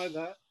anything like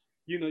that.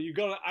 You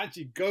got to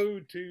actually go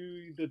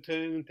to the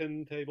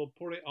turntable,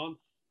 put it on,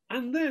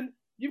 and then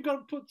you've got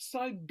to put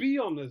side B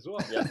on as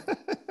well. Yeah.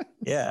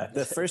 Yeah,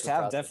 the first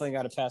half process. definitely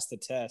got to pass the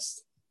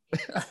test.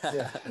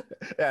 Yeah,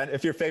 and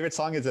if your favorite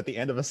song is at the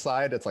end of a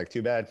side, it's like,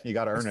 too bad, you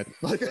got to earn it.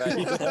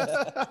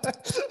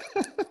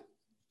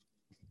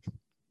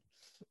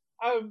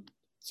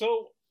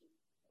 So,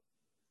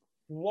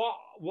 what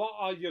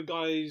are your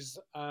guys'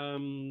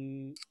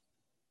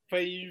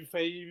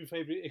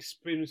 favorite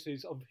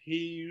experiences of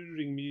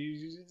hearing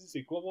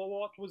music?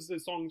 What was the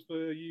songs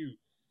for you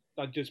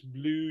that just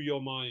blew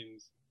your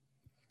minds?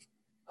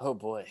 Oh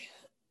boy.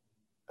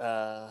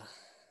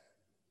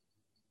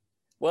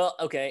 Well,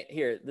 okay,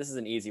 here, this is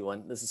an easy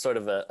one. This is sort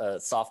of a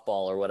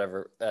softball or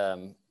whatever.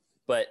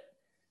 But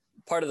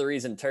part of the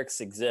reason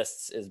Turks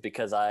exists is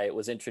because I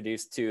was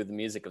introduced to the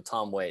music of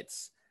Tom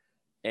Waits.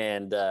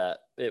 And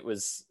it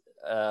was,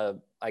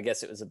 I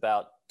guess it was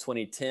about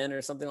 2010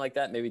 or something like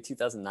that, maybe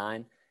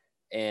 2009.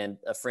 And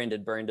a friend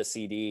had burned a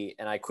CD,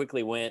 and I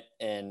quickly went,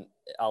 and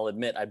I'll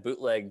admit I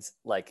bootlegged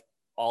like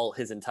all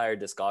his entire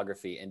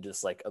discography and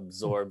just like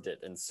absorbed it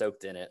and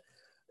soaked in it.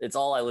 It's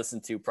all I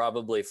listened to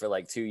probably for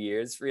like 2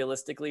 years.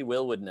 Realistically,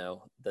 Will would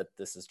know that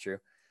this is true.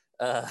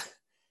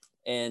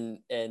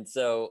 And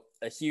so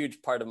a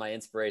huge part of my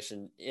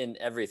inspiration in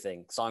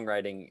everything,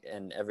 songwriting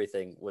and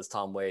everything, was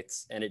Tom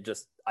Waits. And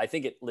I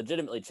think it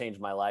legitimately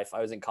changed my life.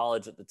 I was in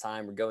college at the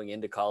time, or going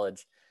into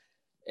college,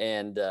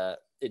 and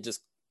it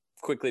just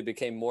quickly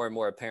became more and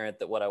more apparent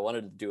that what I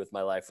wanted to do with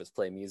my life was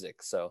play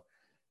music. So,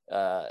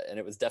 and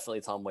it was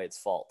definitely Tom Waits'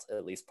 fault,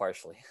 at least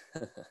partially.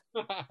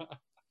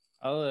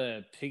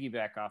 I'll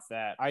piggyback off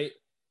that. I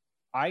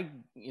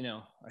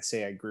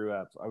say I grew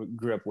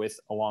up with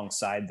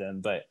alongside them,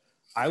 but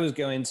I was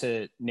going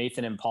to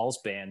Nathan and Paul's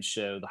band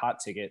show, the Hot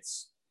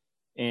Tickets,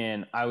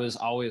 and I was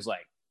always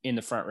like in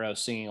the front row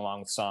singing along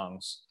with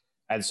songs.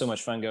 I had so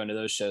much fun going to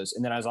those shows.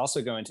 And then I was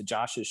also going to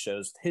Josh's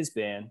shows with his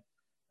band,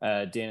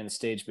 Dan and the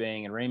Stage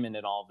Bang and Raymond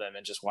and all of them,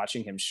 and just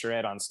watching him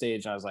shred on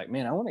stage. And I was like,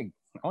 man, I want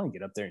to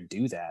get up there and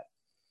do that.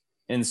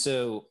 And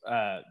so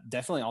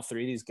definitely all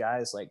three of these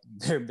guys, like,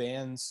 their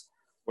bands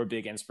were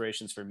big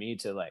inspirations for me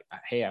to like,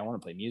 hey, I want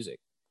to play music.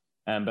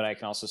 But I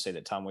can also say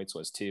that Tom Waits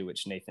was too,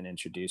 which Nathan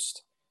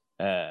introduced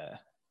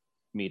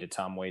me to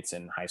Tom Waits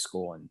in high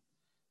school. And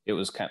it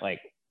was kind of like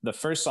the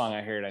first song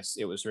I heard,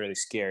 it was really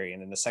scary.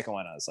 And then the second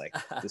one, I was like,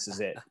 this is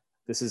it.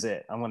 This is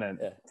it. I want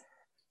to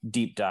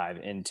deep dive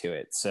into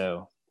it.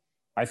 So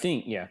I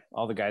think,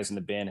 all the guys in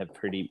the band have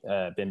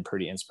been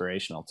pretty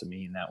inspirational to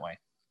me in that way.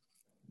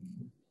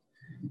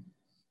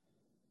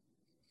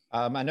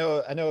 I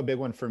know a big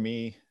one for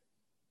me,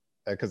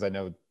 because I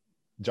know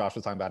Josh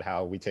was talking about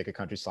how we take a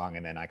country song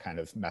and then I kind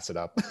of mess it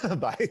up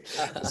by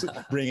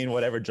bringing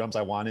whatever drums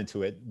I want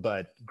into it.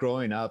 But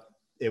growing up,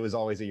 it was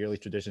always a yearly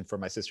tradition for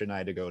my sister and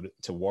I to go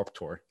to Warped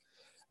Tour.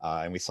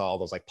 And we saw all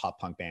those like pop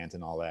punk bands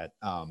and all that.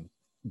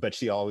 But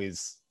she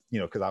always,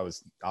 because I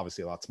was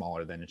obviously a lot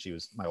smaller then, and she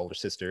was my older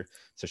sister.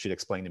 So she'd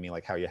explain to me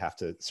like how you have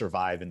to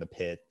survive in the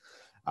pit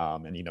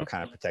and,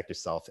 kind of protect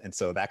yourself. And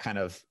so that kind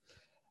of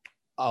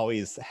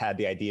always had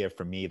the idea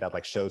for me that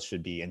like shows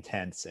should be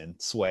intense and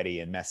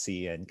sweaty and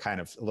messy and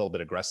kind of a little bit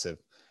aggressive.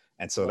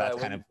 And so that's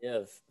kind of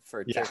give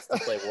for Turks to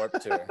play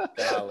Warped Tour.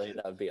 Golly,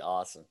 that would be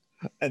awesome.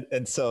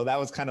 And so that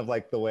was kind of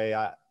like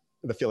the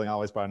feeling I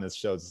always brought in his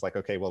shows. It's like,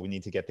 okay, well, we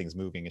need to get things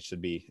moving. It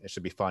should be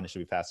fun. It should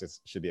be fast. It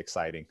should be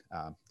exciting.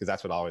 Because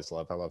that's what I always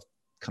love. I love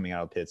coming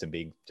out of pits and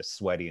being just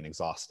sweaty and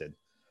exhausted.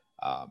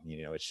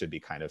 It should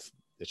be kind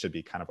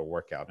of a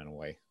workout in a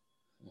way.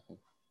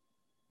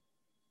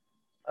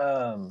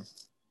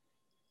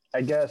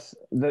 I guess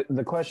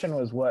the question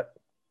was what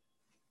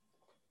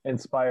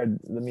inspired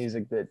the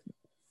music that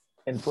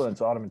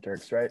influenced Ottoman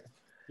Turks, right?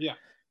 Yeah.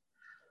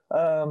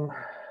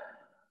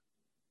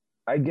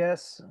 I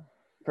guess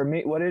for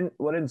me,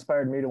 what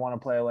inspired me to want to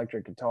play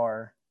electric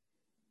guitar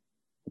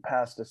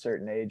past a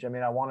certain age. I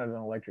mean, I wanted an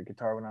electric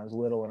guitar when I was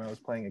little and I was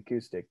playing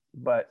acoustic,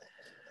 but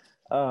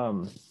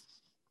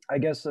I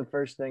guess the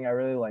first thing I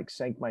really like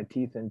sank my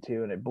teeth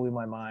into, and it blew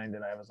my mind,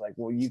 and I was like,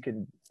 well, you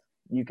can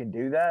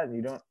do that,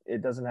 and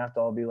it doesn't have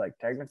to all be like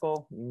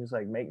technical. You can just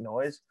like make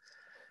noise.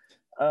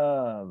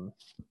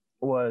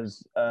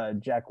 Was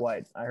Jack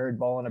White. I heard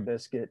Ball and a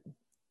Biscuit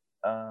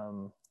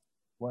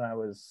when I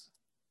was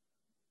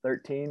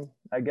 13,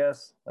 I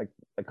guess, like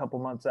a couple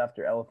months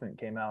after Elephant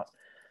came out.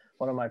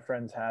 One of my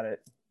friends had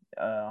it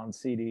on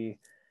CD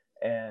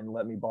and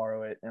let me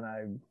borrow it, and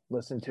I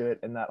listened to it.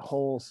 And that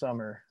whole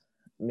summer,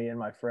 me and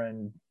my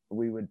friend,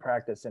 we would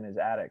practice in his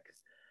attic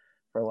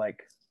for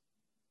like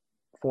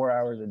 4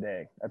 hours a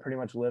day. I pretty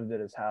much lived at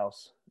his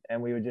house,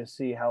 and we would just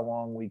see how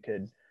long we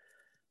could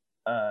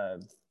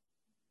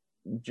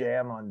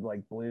jam on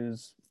like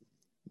blues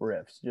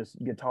riffs, just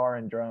guitar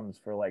and drums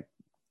for like,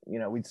 you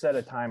know, we'd set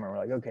a timer. We're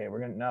like, okay, we're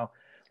gonna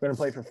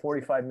play for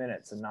 45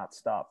 minutes and not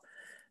stop.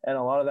 And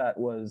a lot of that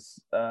was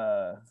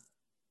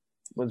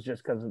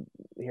just because of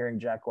hearing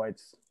Jack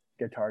White's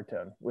guitar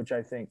tone, which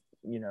I think,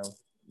 you know,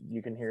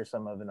 you can hear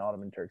some of in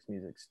Ottoman Turks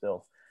music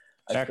still.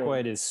 Jack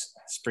White is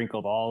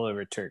sprinkled all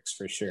over Turks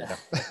for sure.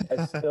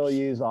 I still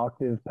use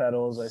octave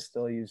pedals. I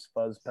still use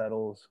fuzz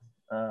pedals.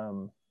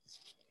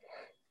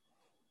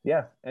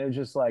 Yeah, and it was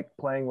just like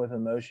playing with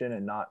emotion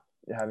and not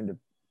having to,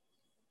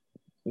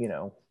 you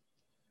know,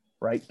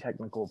 write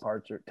technical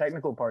parts.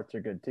 Technical parts are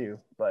good too,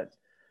 but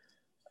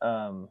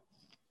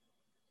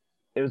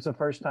it was the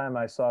first time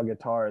I saw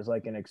guitar as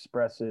like an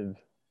expressive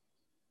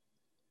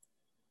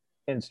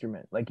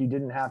instrument. Like you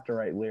didn't have to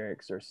write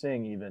lyrics or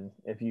sing even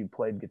if you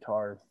played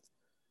guitar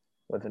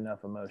with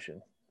enough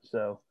emotion.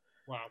 So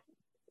wow,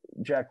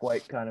 Jack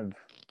White kind of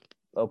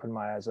opened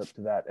my eyes up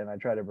to that, and I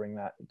try to bring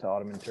that to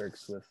Ottoman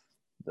Turks with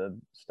the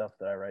stuff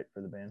that I write for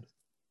the band.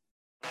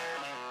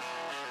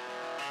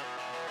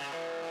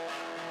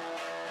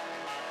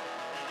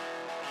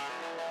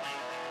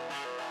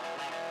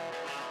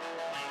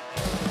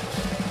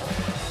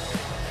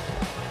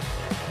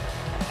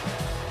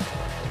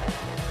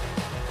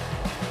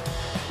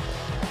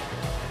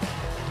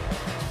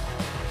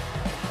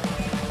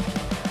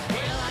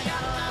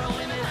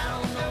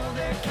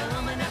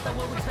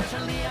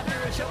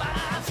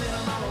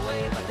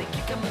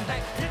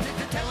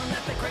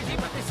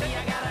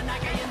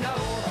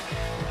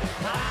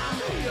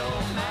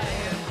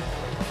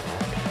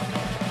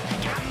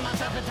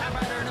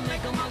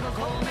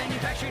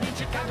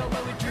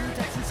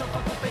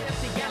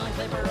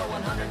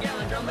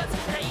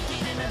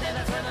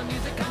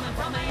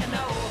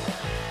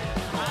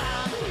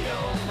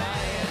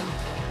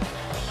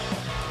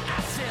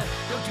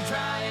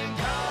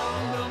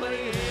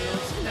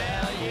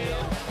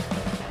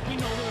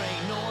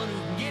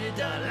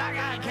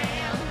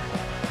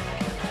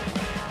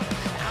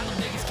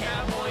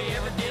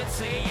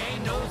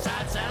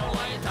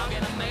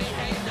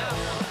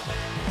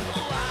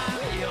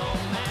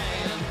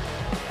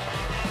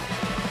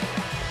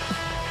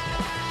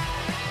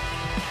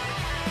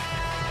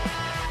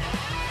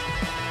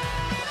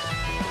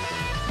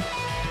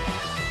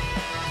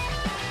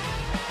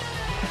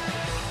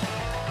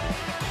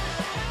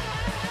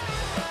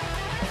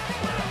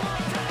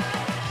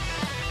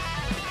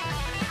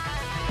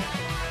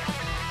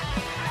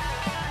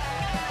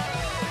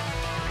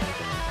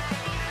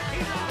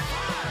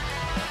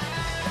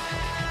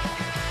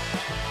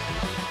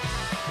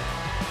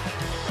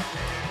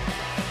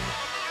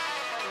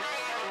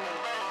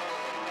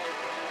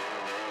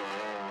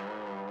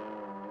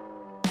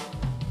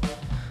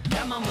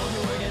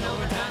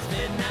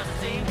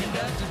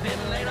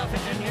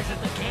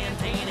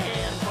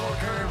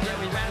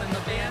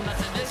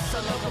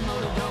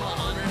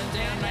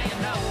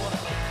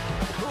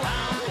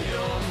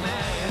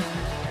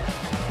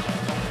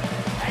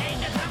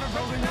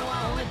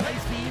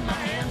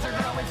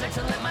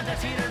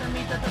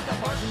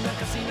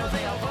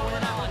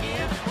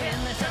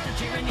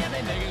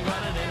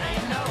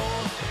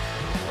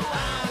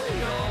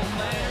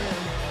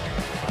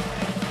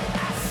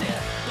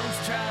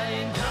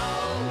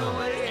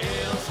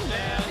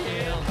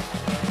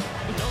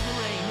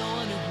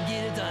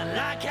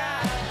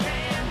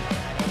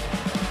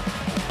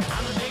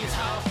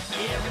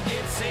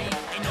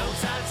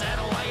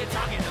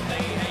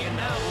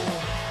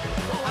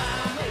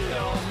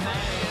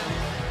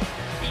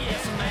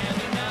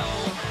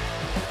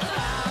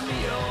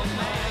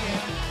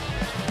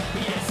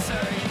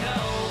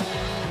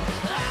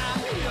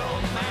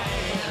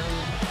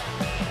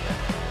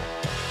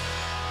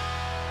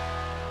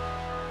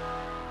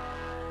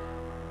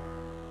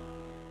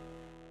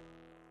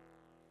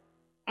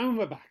 And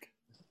we're back.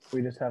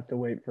 We just have to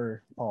wait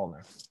for Paul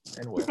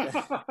now. And Will.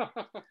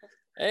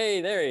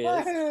 Hey, there he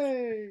is.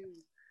 Hey!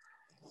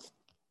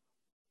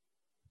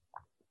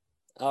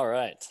 All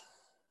right.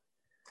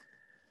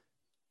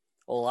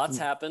 Well, lots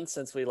happened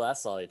since we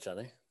last saw each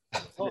other.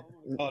 Oh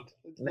my god.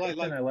 It's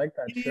Nathan, I like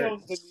that shirt.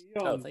 neons and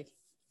Oh, neons. thank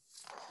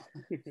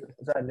you.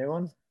 Is that a new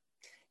one?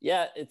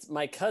 Yeah, it's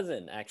my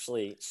cousin,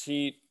 actually.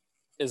 She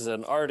is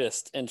an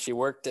artist, and she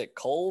worked at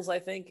Kohl's, I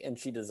think, and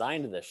she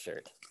designed this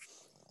shirt.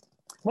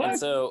 What? And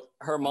so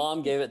her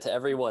mom gave it to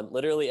everyone,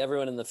 literally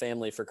everyone in the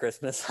family for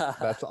Christmas.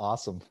 That's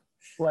awesome.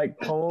 Like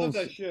I love Kohl's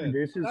that shirt.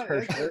 produces That- her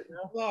that's- shirt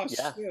now? Oh,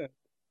 Yeah.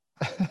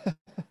 shit.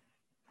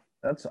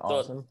 That's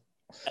awesome.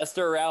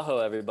 Esther Araujo,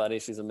 everybody.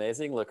 She's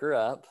amazing. Look her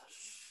up.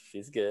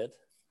 She's good.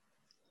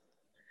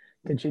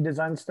 Can she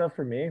design stuff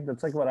for me?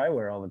 That's like what I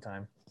wear all the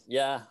time.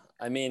 Yeah,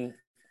 I mean,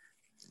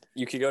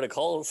 You could go to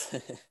Cole's.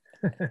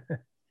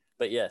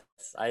 But yes,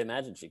 I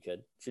imagine she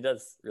could. She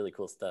does really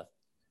cool stuff.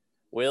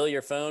 Will,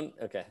 your phone?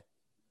 Okay.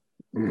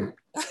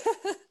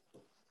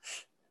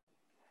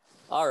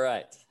 All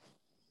right.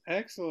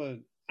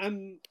 Excellent.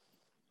 And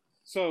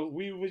so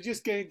we were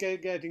just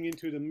getting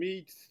into the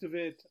meat of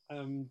it,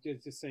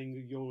 just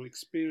saying your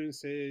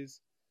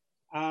experiences.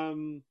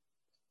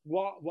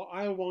 What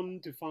I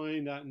want to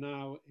find out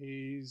now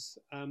is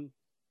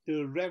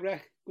the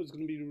record is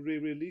going to be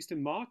released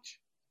in March.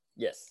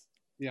 Yes.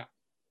 Yeah.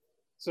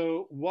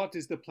 So what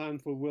is the plan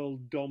for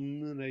world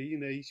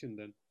domination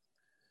then?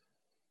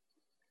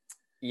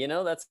 You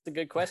know, that's a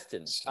good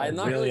question. I'm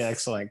not really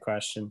excellent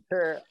question.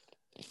 Sure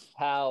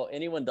how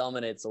anyone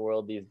dominates the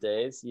world these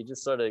days. You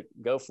just sort of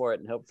go for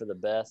it and hope for the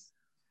best.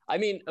 I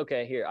mean,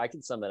 okay, here, I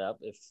can sum it up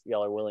if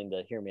y'all are willing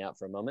to hear me out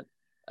for a moment.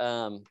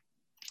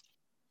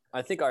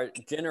 I think our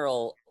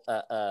general,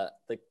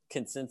 the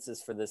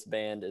consensus for this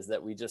band is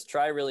that we just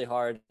try really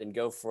hard and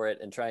go for it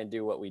and try and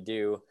do what we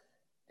do.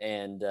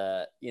 And,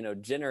 you know,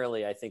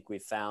 generally, I think we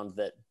found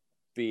that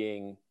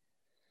being,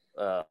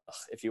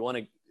 if you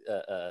want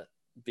to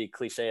be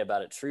cliche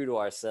about it, true to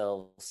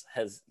ourselves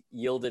has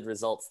yielded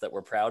results that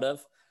we're proud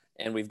of.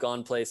 And we've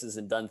gone places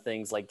and done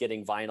things like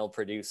getting vinyl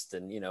produced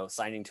and, you know,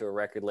 signing to a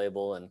record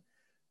label and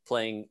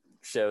playing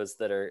shows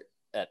that are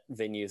at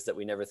venues that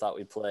we never thought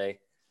we'd play.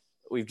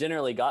 We've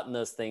generally gotten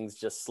those things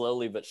just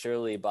slowly but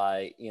surely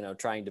by, you know,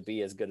 trying to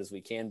be as good as we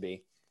can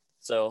be.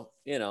 So,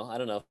 you know, I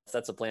don't know if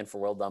that's a plan for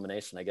world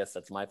domination. I guess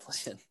that's my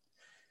plan.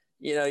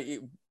 You know,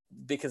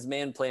 because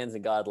man plans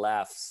and God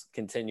laughs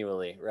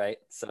continually, right?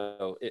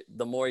 So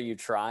the more you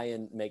try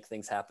and make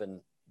things happen,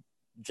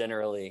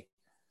 generally,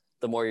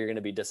 the more you're going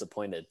to be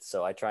disappointed.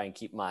 So I try and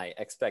keep my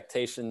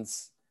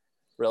expectations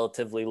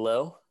relatively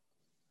low.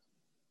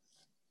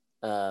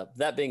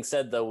 That being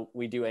said, though,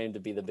 we do aim to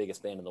be the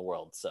biggest band in the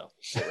world. So,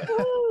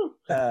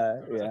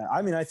 yeah,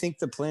 I mean, I think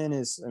the plan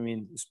is, I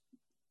mean,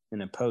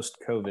 in a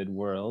post-COVID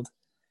world,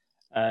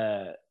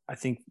 I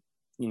think,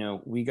 you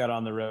know, we got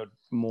on the road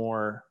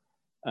more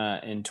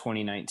in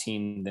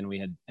 2019 than we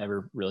had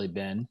ever really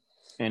been,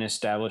 and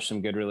established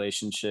some good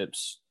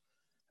relationships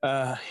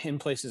in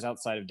places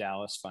outside of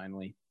Dallas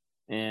finally.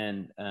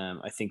 And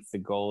I think the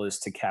goal is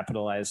to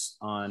capitalize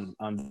on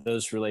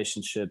those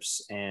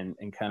relationships and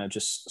kind of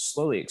just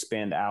slowly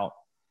expand out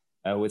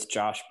with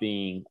Josh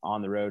being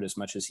on the road as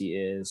much as he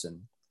is,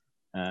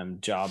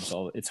 and jobs.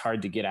 It's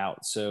hard to get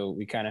out. So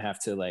we kind of have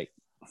to like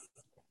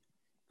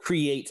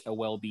create a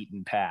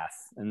well-beaten path.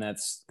 And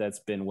that's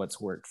been what's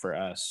worked for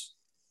us.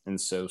 And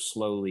so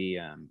slowly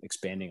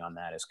expanding on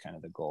that is kind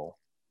of the goal.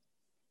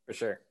 For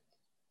sure.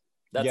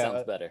 That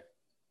sounds better.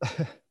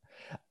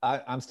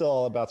 I'm still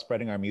all about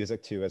spreading our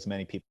music to as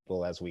many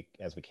people as we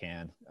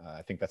can.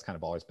 I think that's kind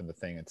of always been the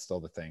thing. It's still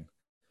the thing,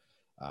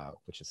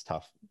 which is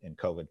tough in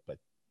COVID. But,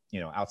 you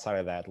know, outside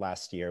of that,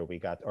 last year in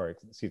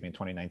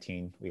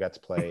 2019, we got to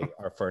play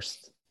our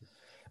first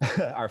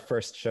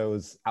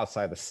shows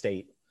outside the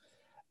state.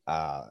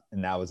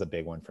 And that was a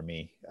big one for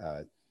me,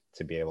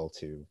 to be able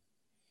to,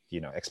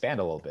 you know, expand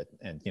a little bit.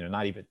 And, you know,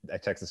 not even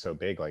Texas is so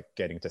big, like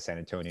getting to San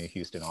Antonio,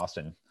 Houston,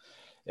 Austin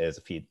is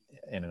a feat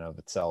in and of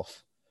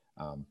itself.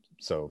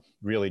 So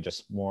really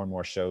just more and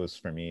more shows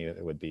for me,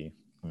 it would be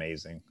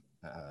amazing.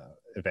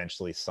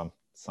 Eventually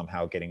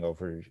somehow getting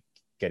over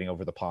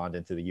the pond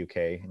into the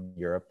UK and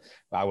Europe.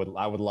 I would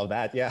love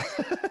that. Yeah.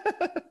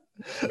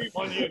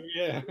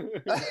 Yeah.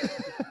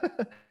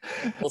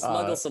 We'll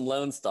smuggle some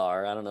Lone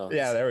Star. I don't know.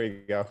 Yeah, there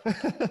we go.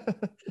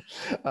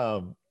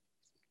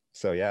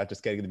 So yeah,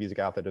 just getting the music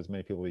out there to as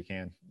many people we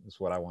can is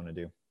what I want to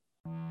do.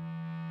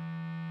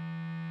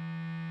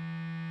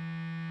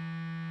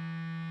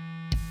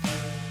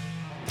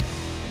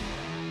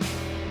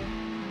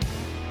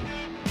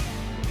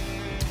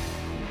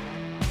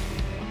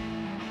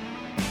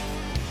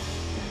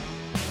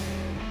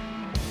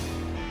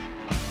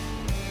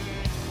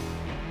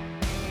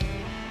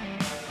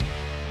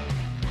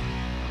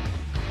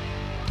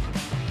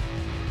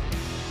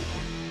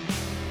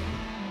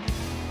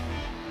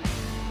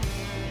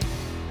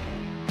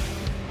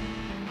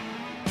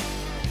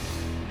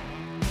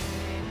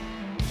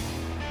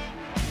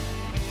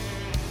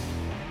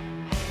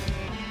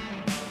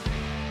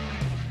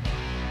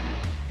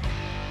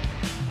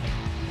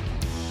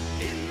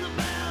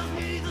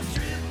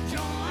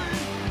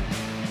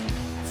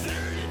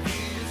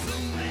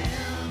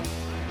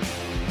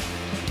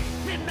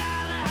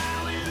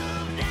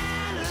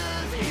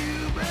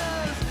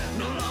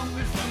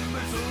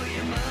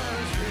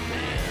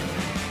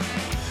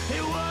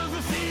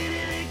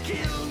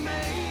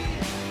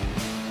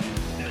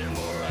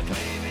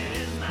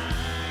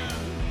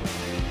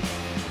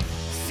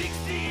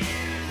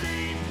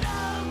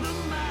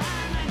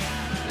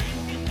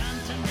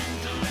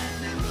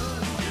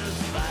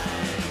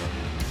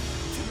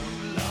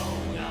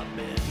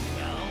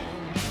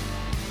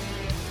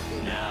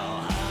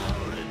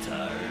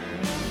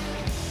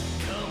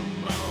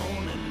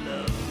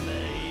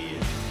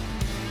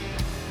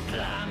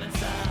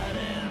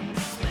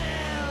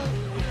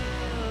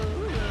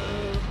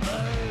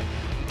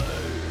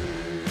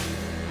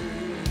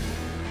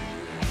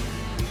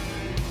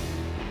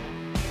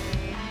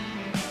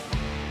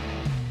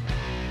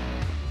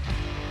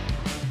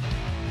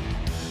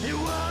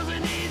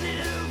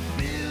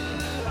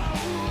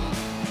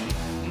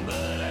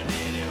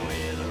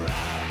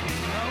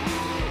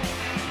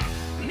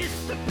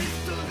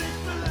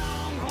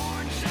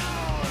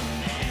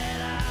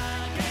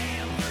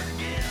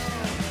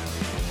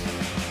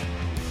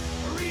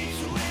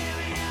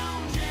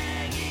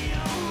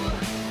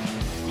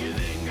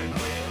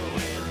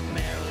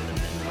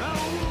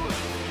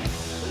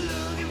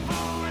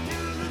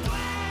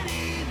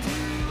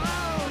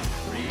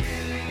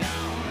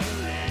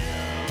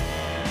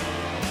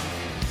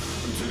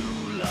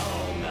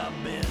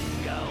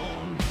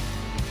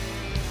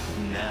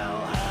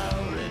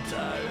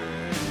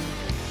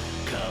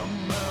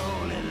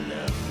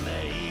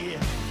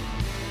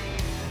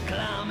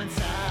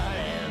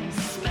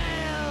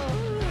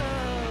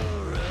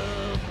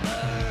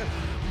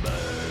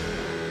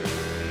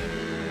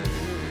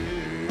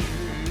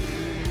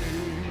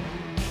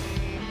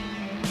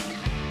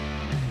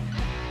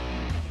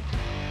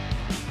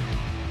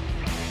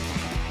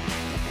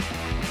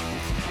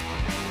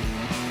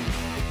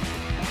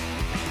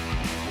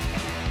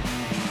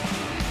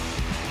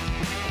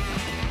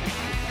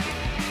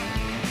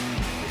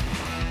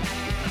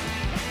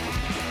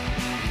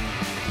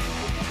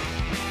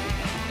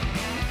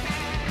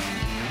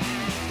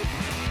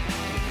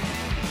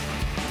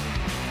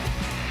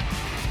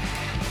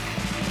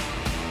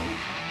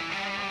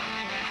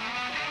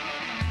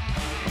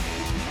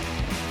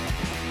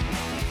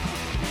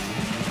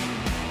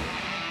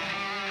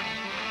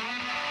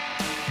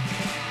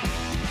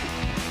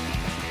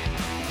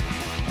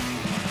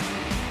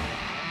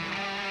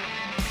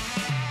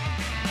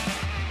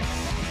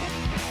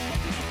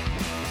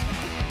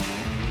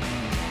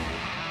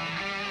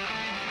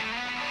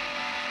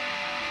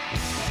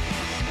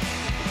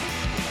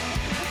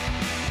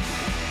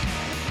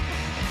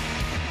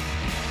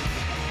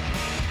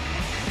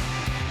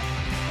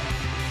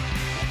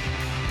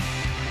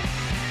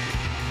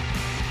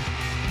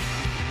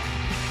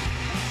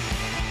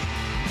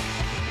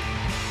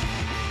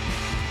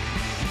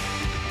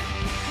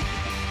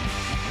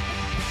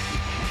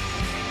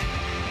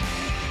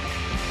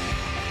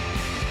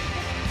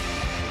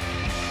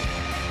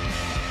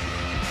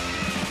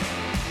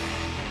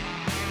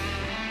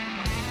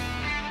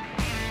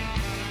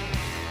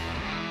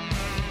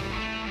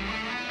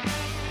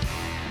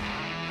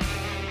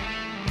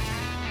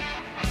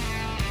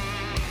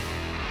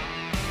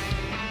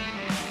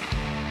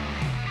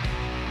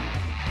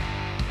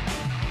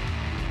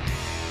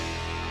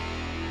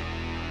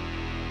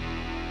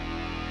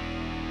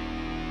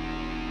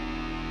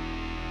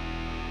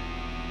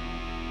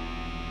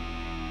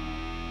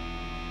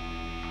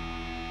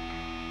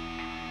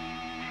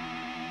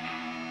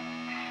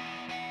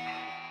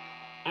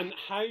 And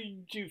how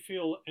do you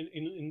feel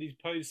in these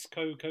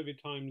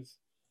post-COVID times?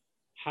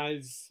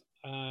 Has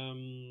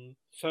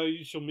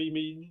social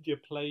media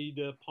played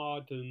a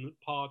part in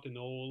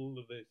all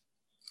of this?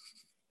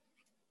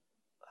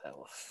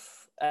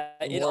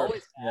 It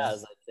always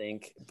has, I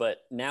think,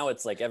 but now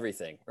it's like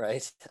everything,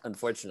 right?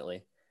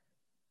 Unfortunately,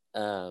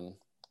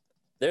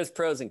 there's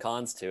pros and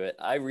cons to it.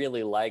 I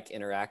really like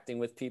interacting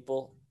with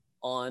people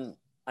on.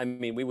 I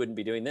mean, we wouldn't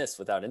be doing this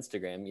without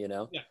Instagram, you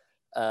know.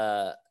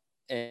 Yeah.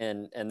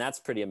 And that's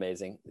pretty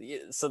amazing.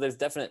 So there's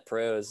definite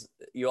pros.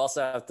 You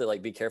also have to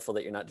like be careful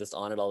that you're not just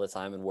on it all the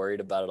time and worried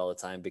about it all the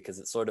time, because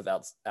it's sort of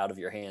out of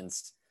your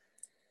hands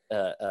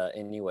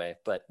anyway.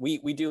 But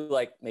we do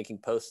like making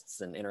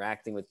posts and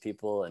interacting with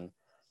people, and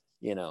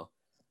you know,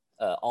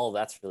 all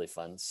that's really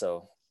fun.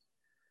 So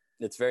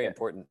it's very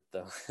important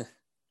though.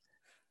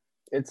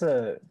 It's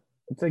a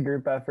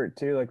group effort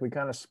too. Like we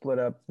kind of split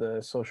up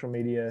the social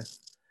media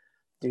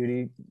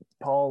duty.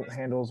 Paul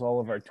handles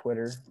all of our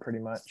Twitter pretty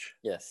much.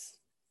 Yes.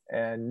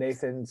 And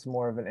Nathan's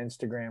more of an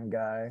Instagram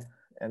guy.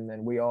 And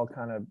then we all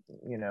kind of,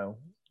 you know,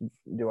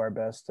 do our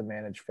best to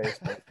manage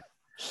Facebook.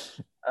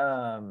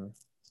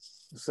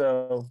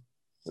 So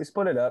we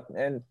split it up.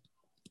 And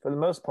for the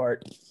most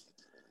part,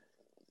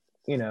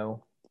 you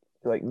know,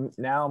 like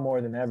now more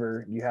than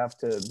ever, you have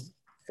to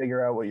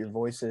figure out what your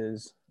voice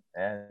is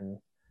and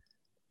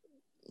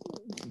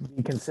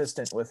be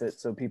consistent with it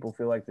so people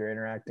feel like they're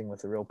interacting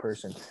with a real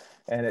person.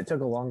 And it took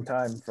a long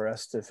time for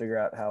us to figure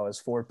out how, as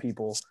four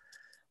people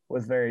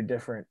with very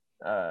different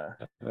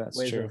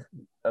ways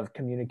of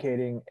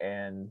communicating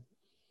and,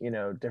 you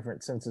know,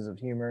 different senses of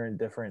humor and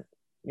different,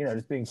 you know,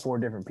 just being four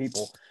different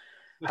people,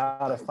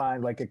 how to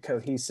find like a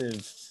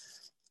cohesive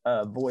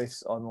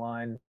voice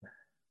online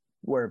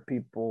where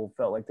people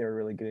felt like they were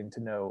really getting to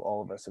know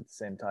all of us at the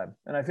same time.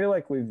 And I feel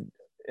like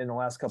in the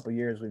last couple of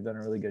years, we've done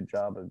a really good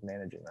job of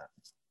managing that.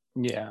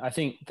 Yeah, I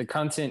think the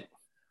content,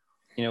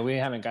 you know, we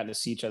haven't gotten to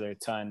see each other a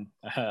ton,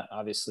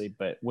 obviously,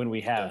 but when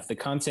we have, the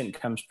content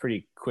comes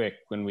pretty quick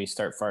when we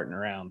start farting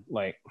around.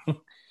 Like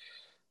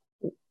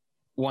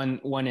one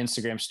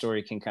Instagram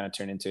story can kind of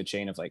turn into a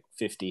chain of like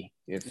 50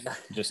 if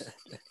just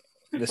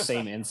the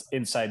same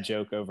inside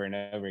joke over and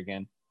over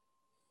again.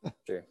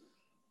 Sure.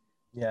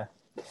 Yeah.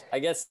 I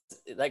guess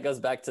that goes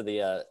back to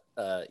the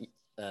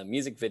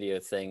music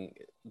video thing.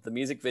 The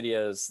music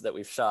videos that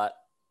we've shot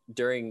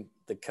during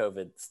the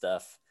COVID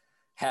stuff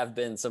have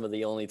been some of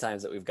the only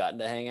times that we've gotten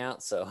to hang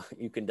out. So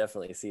you can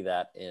definitely see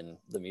that in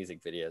the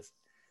music videos.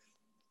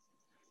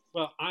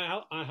 Well,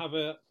 I have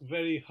a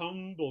very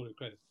humble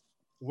request.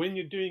 When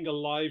you're doing a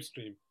live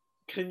stream,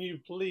 can you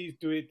please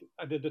do it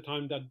at the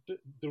time that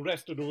the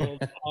rest of the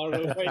world are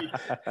awake?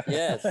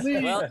 Yes.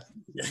 Please. Well,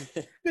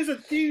 there's a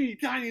teeny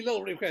tiny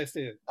little request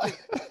here.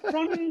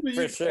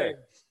 For sure.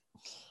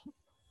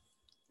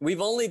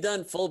 We've only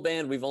done full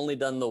band. We've only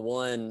done the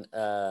one.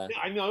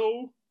 I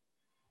know.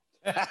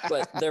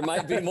 But there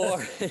might be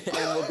more, and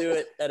we'll do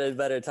it at a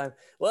better time.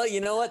 Well,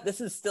 you know what? This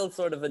is still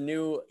sort of a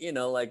new, you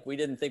know, like we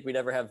didn't think we'd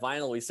ever have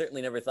vinyl. We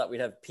certainly never thought we'd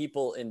have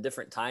people in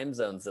different time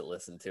zones that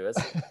listen to us.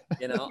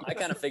 You know, I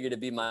kind of figured it'd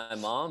be my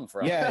mom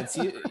for it's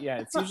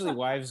usually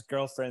wives,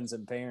 girlfriends,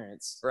 and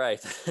parents. Right.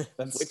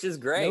 Which is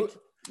great.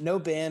 No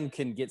band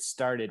can get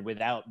started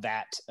without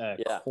that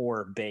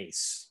core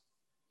base.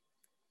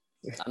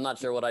 I'm not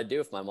sure what I'd do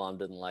if my mom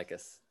didn't like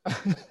us.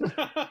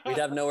 We'd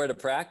have nowhere to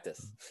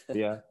practice.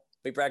 Yeah.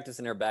 We practice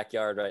in her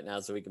backyard right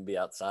now so we can be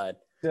outside.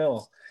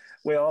 Still,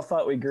 we all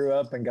thought we grew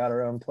up and got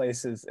our own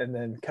places, and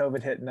then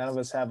COVID hit. None of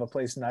us have a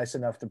place nice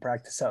enough to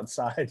practice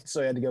outside,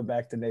 so we had to go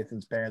back to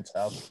Nathan's parents'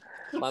 house.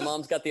 My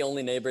mom's got the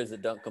only neighbors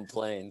that don't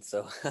complain,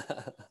 so.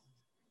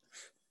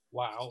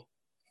 Wow.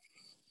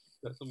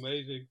 That's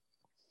amazing.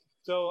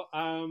 So,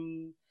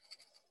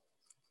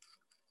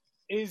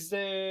 is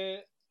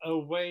there a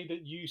way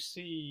that you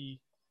see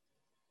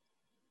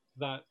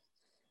that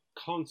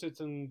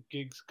concerts and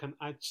gigs can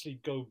actually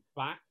go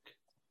back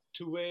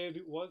to where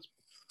it was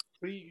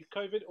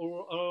pre-COVID,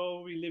 or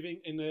are we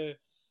living in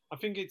I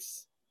think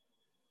it's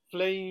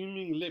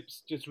Flaming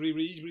Lips just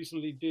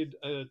recently did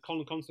a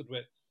concert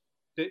where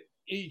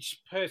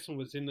each person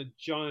was in a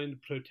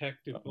giant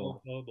protective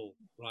bubble,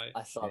 right?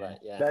 I saw that,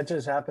 yeah. That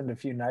just happened a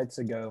few nights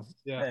ago,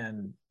 yeah.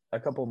 And a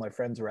couple of my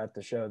friends were at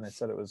the show, and they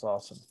said it was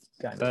awesome.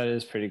 That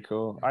is pretty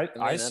cool.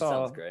 I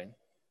saw great.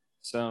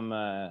 Some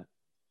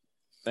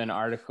an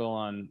article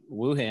on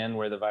Wuhan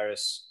where the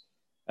virus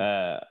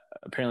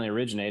apparently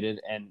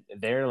originated, and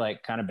they're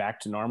like kind of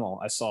back to normal.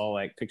 I saw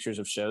like pictures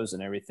of shows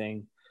and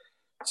everything.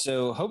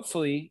 So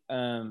hopefully,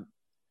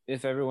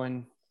 if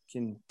everyone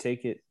can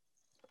take it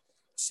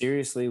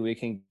seriously, we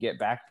can get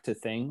back to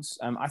things.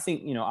 I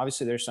think, you know,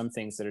 obviously there's some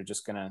things that are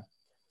just gonna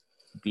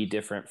be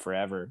different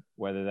forever,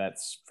 whether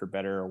that's for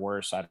better or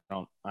worse. I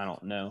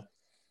don't know,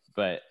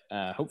 but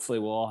hopefully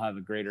we'll all have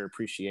a greater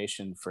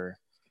appreciation for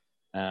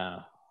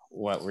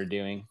what we're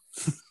doing.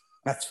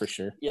 That's for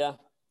sure. Yeah.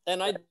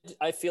 And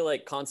I feel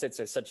like concerts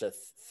are such a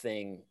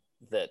thing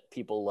that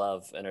people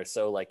love and are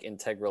so like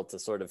integral to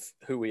sort of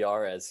who we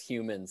are as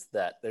humans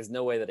that there's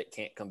no way that it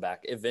can't come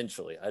back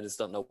eventually. I just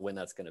don't know when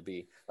that's going to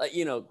be. Like,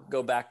 you know,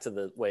 go back to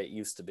the way it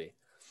used to be.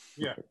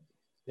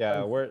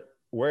 Yeah,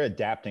 we're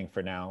adapting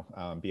for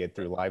now, be it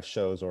through live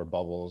shows or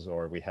bubbles,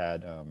 or we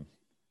had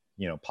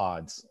you know,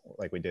 pods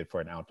like we did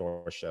for an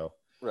outdoor show.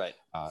 Right.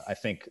 I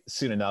think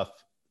soon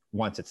enough,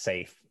 once it's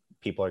safe,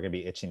 people are going to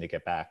be itching to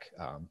get back,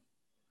 and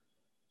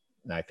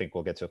I think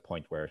we'll get to a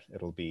point where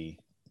it'll be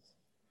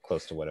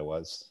close to what it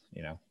was,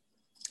 you know.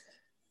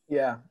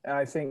 Yeah, and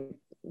I think,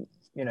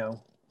 you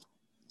know,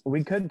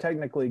 we could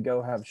technically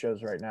go have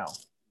shows right now,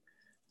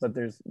 but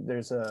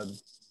there's a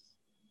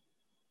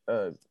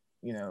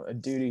you know, a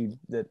duty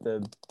that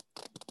the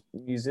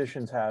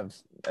musicians have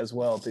as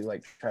well to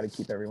like try to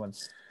keep everyone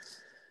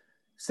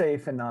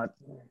safe and not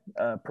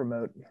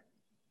promote,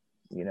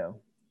 you know,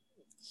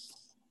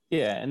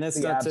 and that's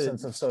the not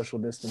absence of social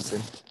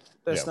distancing.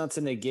 That's not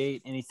to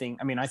negate anything.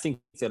 I mean, I think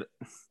that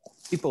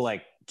people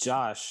like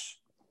Josh,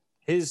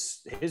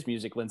 his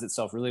music lends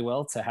itself really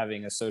well to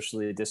having a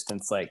socially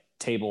distanced like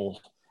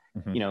table,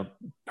 you know,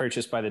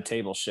 purchased by the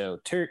table show.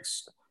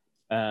 Turks,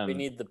 we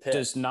need the pit.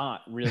 Does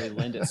not really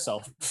lend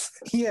itself.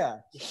 Yeah,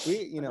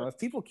 you know, if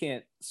people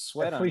can't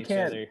sweat on each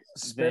other,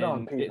 spit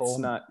on people, it's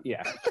not.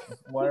 Yeah,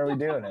 why are we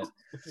doing it?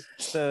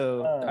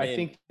 So I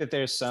think that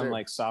there's some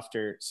like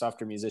softer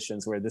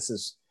musicians where this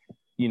is,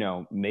 you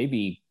know,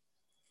 maybe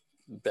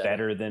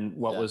better than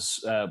what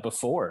was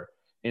before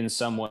in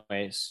some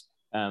ways.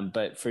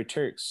 But for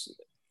Turks,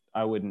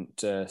 I wouldn't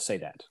say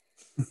that.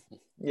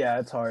 Yeah,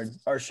 it's hard.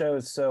 Our show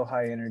is so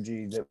high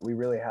energy that we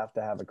really have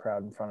to have a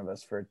crowd in front of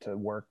us for it to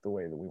work the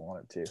way that we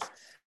want it to.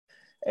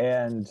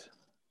 And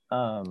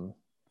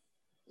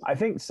I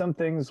think some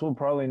things will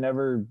probably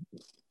never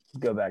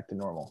go back to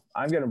normal.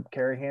 I'm going to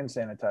carry hand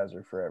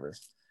sanitizer forever.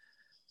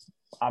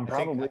 I'm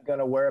probably going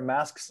to wear a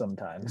mask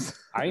sometimes.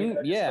 I'm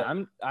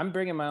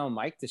bringing my own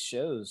mic to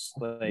shows.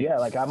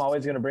 Like I'm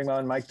always going to bring my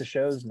own mic to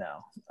shows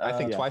now. I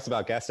think twice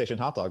about gas station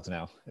hot dogs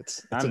now.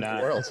 It's a new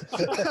world.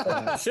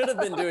 Should have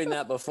been doing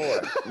that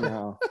before.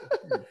 No,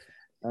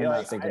 I'm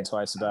not thinking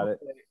twice about it.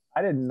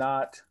 I did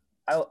not.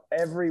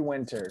 Every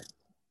winter,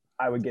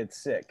 I would get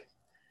sick,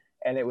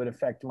 and it would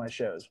affect my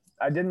shows.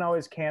 I didn't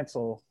always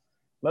cancel.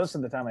 Most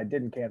of the time, I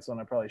didn't cancel,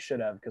 and I probably should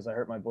have because I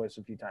hurt my voice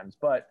a few times.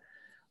 But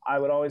I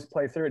would always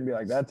play through it and be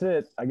like, that's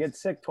it. I get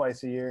sick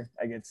twice a year.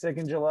 I get sick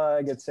in July.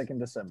 I get sick in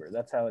December.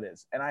 That's how it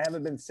is. And I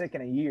haven't been sick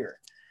in a year.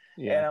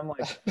 Yeah. And I'm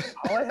like,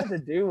 all I had to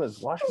do was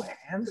wash my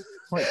hands.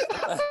 Like,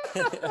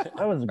 that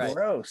was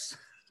gross.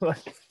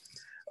 Like,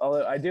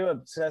 although I do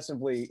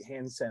obsessively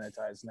hand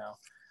sanitize now.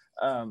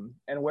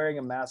 And wearing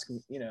a mask,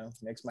 you know,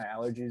 makes my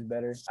allergies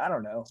better. I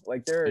don't know.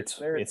 Like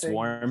it's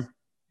warm.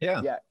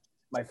 Yeah.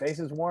 My face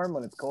is warm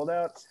when it's cold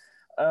out.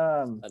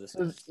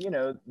 So, you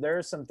know, there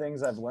are some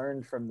things I've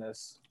learned from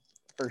this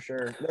for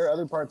sure. There are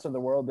other parts of the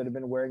world that have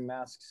been wearing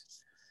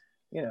masks,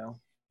 you know,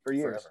 for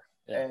years.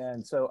 Yeah.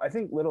 And so I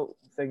think little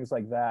things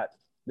like that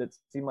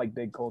seem like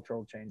big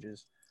cultural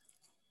changes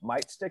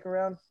might stick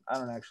around. I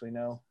don't actually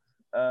know.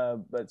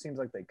 But it seems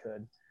like they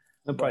could.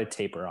 They'll probably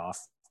taper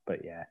off,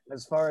 but yeah.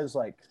 As far as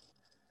like,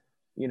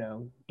 you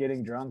know,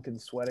 getting drunk and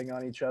sweating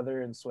on each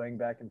other and swaying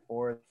back and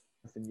forth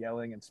and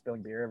yelling and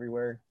spilling beer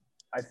everywhere,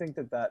 I think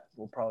that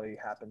will probably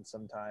happen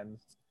sometime.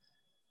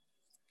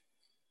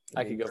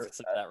 I could go for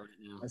some of that right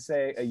now. I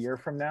say a year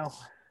from now.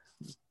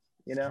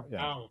 You know?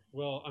 Yeah. Oh,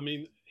 well, I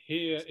mean,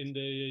 here in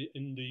the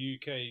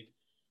UK,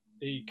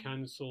 they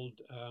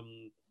cancelled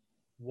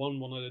one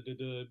of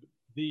the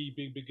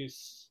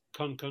biggest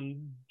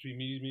country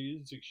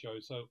music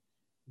show. So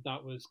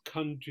that was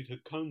country to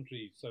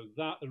country. So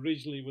that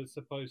originally was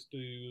supposed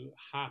to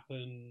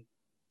happen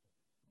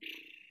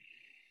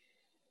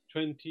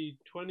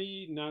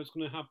 2020. Now it's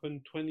going to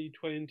happen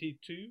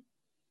 2022.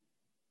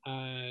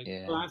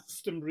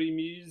 Glastonbury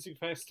Music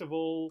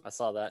Festival. I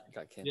saw that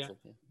got cancelled.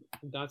 Yeah.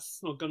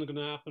 That's not going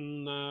to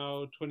happen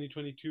now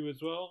 2022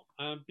 as well,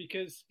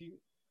 because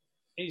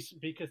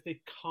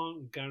they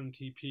can't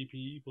guarantee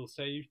people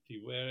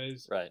safety.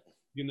 Whereas,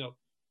 you know,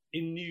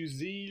 in New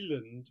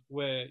Zealand,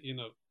 where, you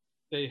know,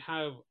 they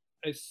have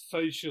a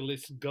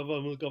socialist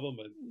government,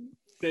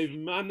 they've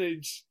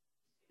managed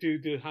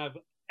to have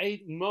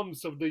 8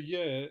 months of the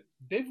year.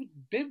 They've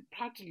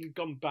practically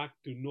gone back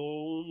to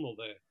normal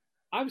there.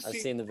 I've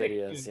seen the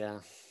videos, yeah.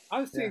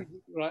 I've seen,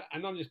 right,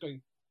 and I'm just going,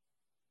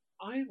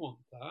 I want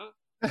that.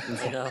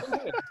 You know?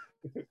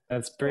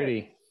 That's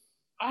pretty.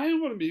 I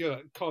want to be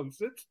at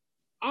concerts.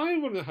 I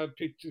want to have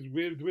pictures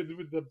with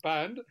the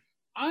band.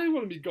 I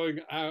want to be going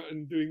out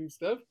and doing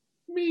stuff.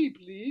 Me,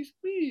 please,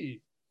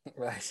 me.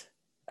 Right.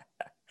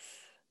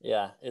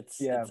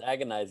 It's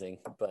agonizing,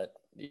 but,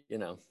 you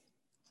know.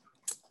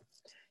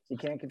 You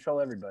can't control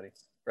everybody.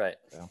 Right.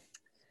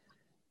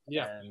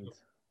 Yeah.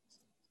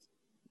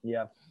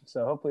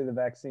 So hopefully the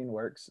vaccine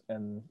works,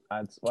 and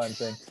that's why I'm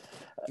saying,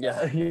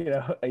 Yeah. You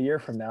know, a year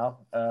from now,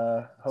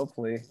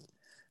 hopefully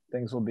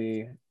things will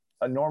be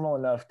normal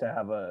enough to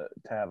have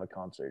a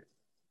concert.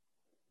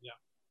 Yeah,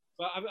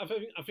 but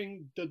I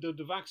think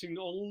the vaccine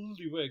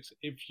only works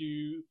if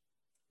you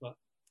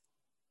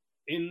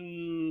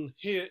in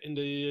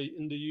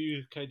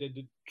the UK, they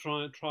did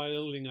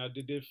trialing out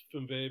the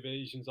different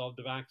variations of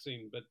the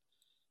vaccine, but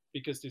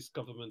because this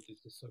government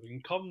is just so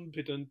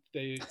incompetent,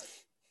 there's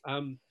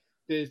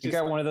just You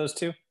got one of those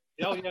too?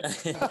 Oh yeah.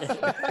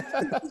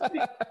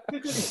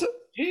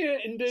 Here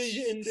in the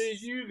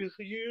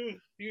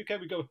UK,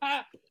 we go,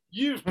 ha!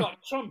 You've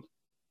got Trump.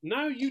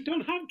 Now you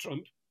don't have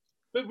Trump,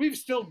 but we've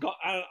still got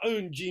our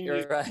own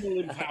genius people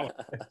in power.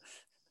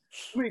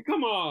 I mean,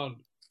 come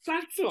on,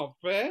 that's not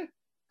fair.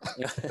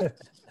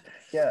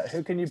 Yeah,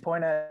 who can you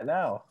point at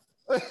now?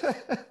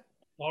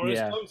 Boris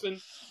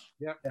Johnson.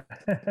 Yeah.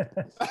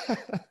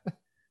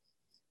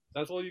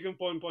 That's all you can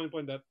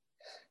point at.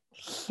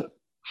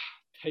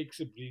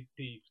 Takes a deep.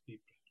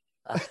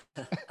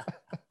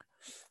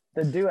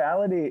 The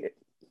duality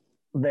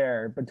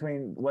there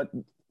between what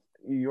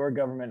your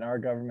government and our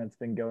government's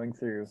been going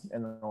through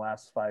in the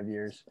last 5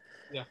 years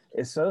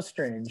is so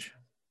strange.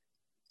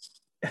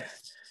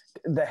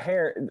 The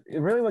hair,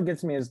 really what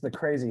gets me is the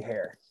crazy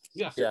hair.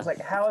 Yeah. It's like,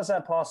 how is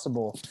that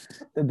possible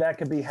that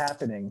could be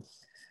happening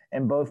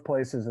in both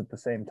places at the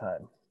same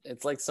time?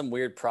 It's like some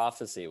weird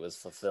prophecy was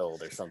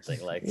fulfilled or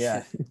something. Like,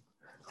 yeah.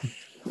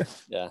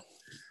 Yeah.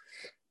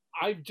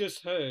 I've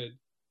just heard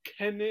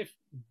Kenneth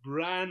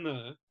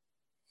Branagh,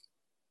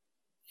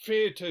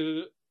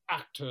 theatre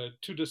actor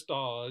to the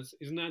stars,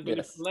 is now going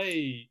to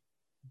play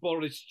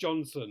Boris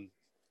Johnson.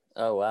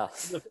 Oh, wow.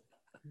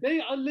 They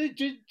are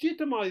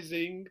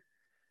legitimizing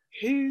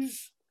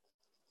his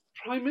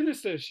prime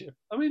ministership.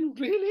 I mean,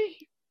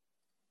 really?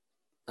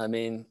 I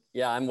mean,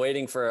 yeah, I'm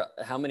waiting for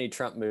how many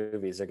Trump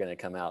movies are going to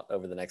come out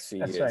over the next few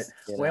years. That's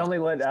right. We only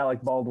let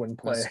Alec Baldwin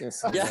play.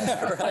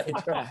 Yeah,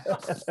 right.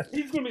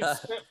 He's going to be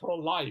set for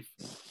life.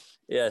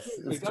 Yes,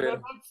 it's true.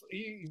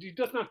 He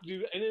doesn't have to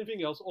do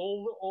anything else.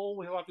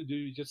 All he'll have to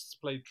do is just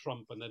play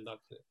Trump, and then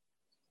that's it.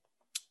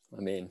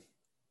 I mean,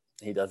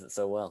 he does it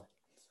so well.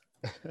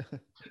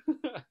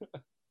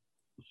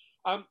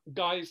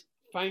 Guys,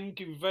 thank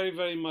you very,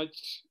 very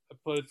much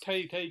for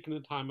taking the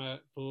time out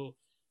for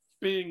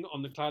being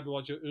on the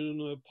Cloudwatcher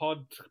Uno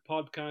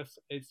podcast.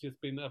 It's just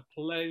been a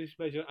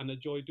pleasure and a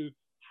joy to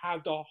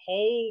have the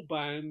whole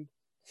band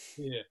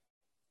here.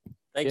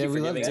 Thank you for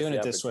we love giving us doing the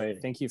it this way.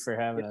 opportunity. Thank you for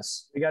having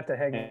us. We got to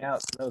hang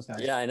out. That was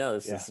nice. Yeah, I know.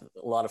 This is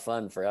a lot of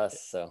fun for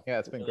us. So yeah,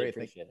 it's been really great.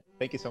 Appreciate it.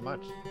 Thank you so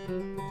much.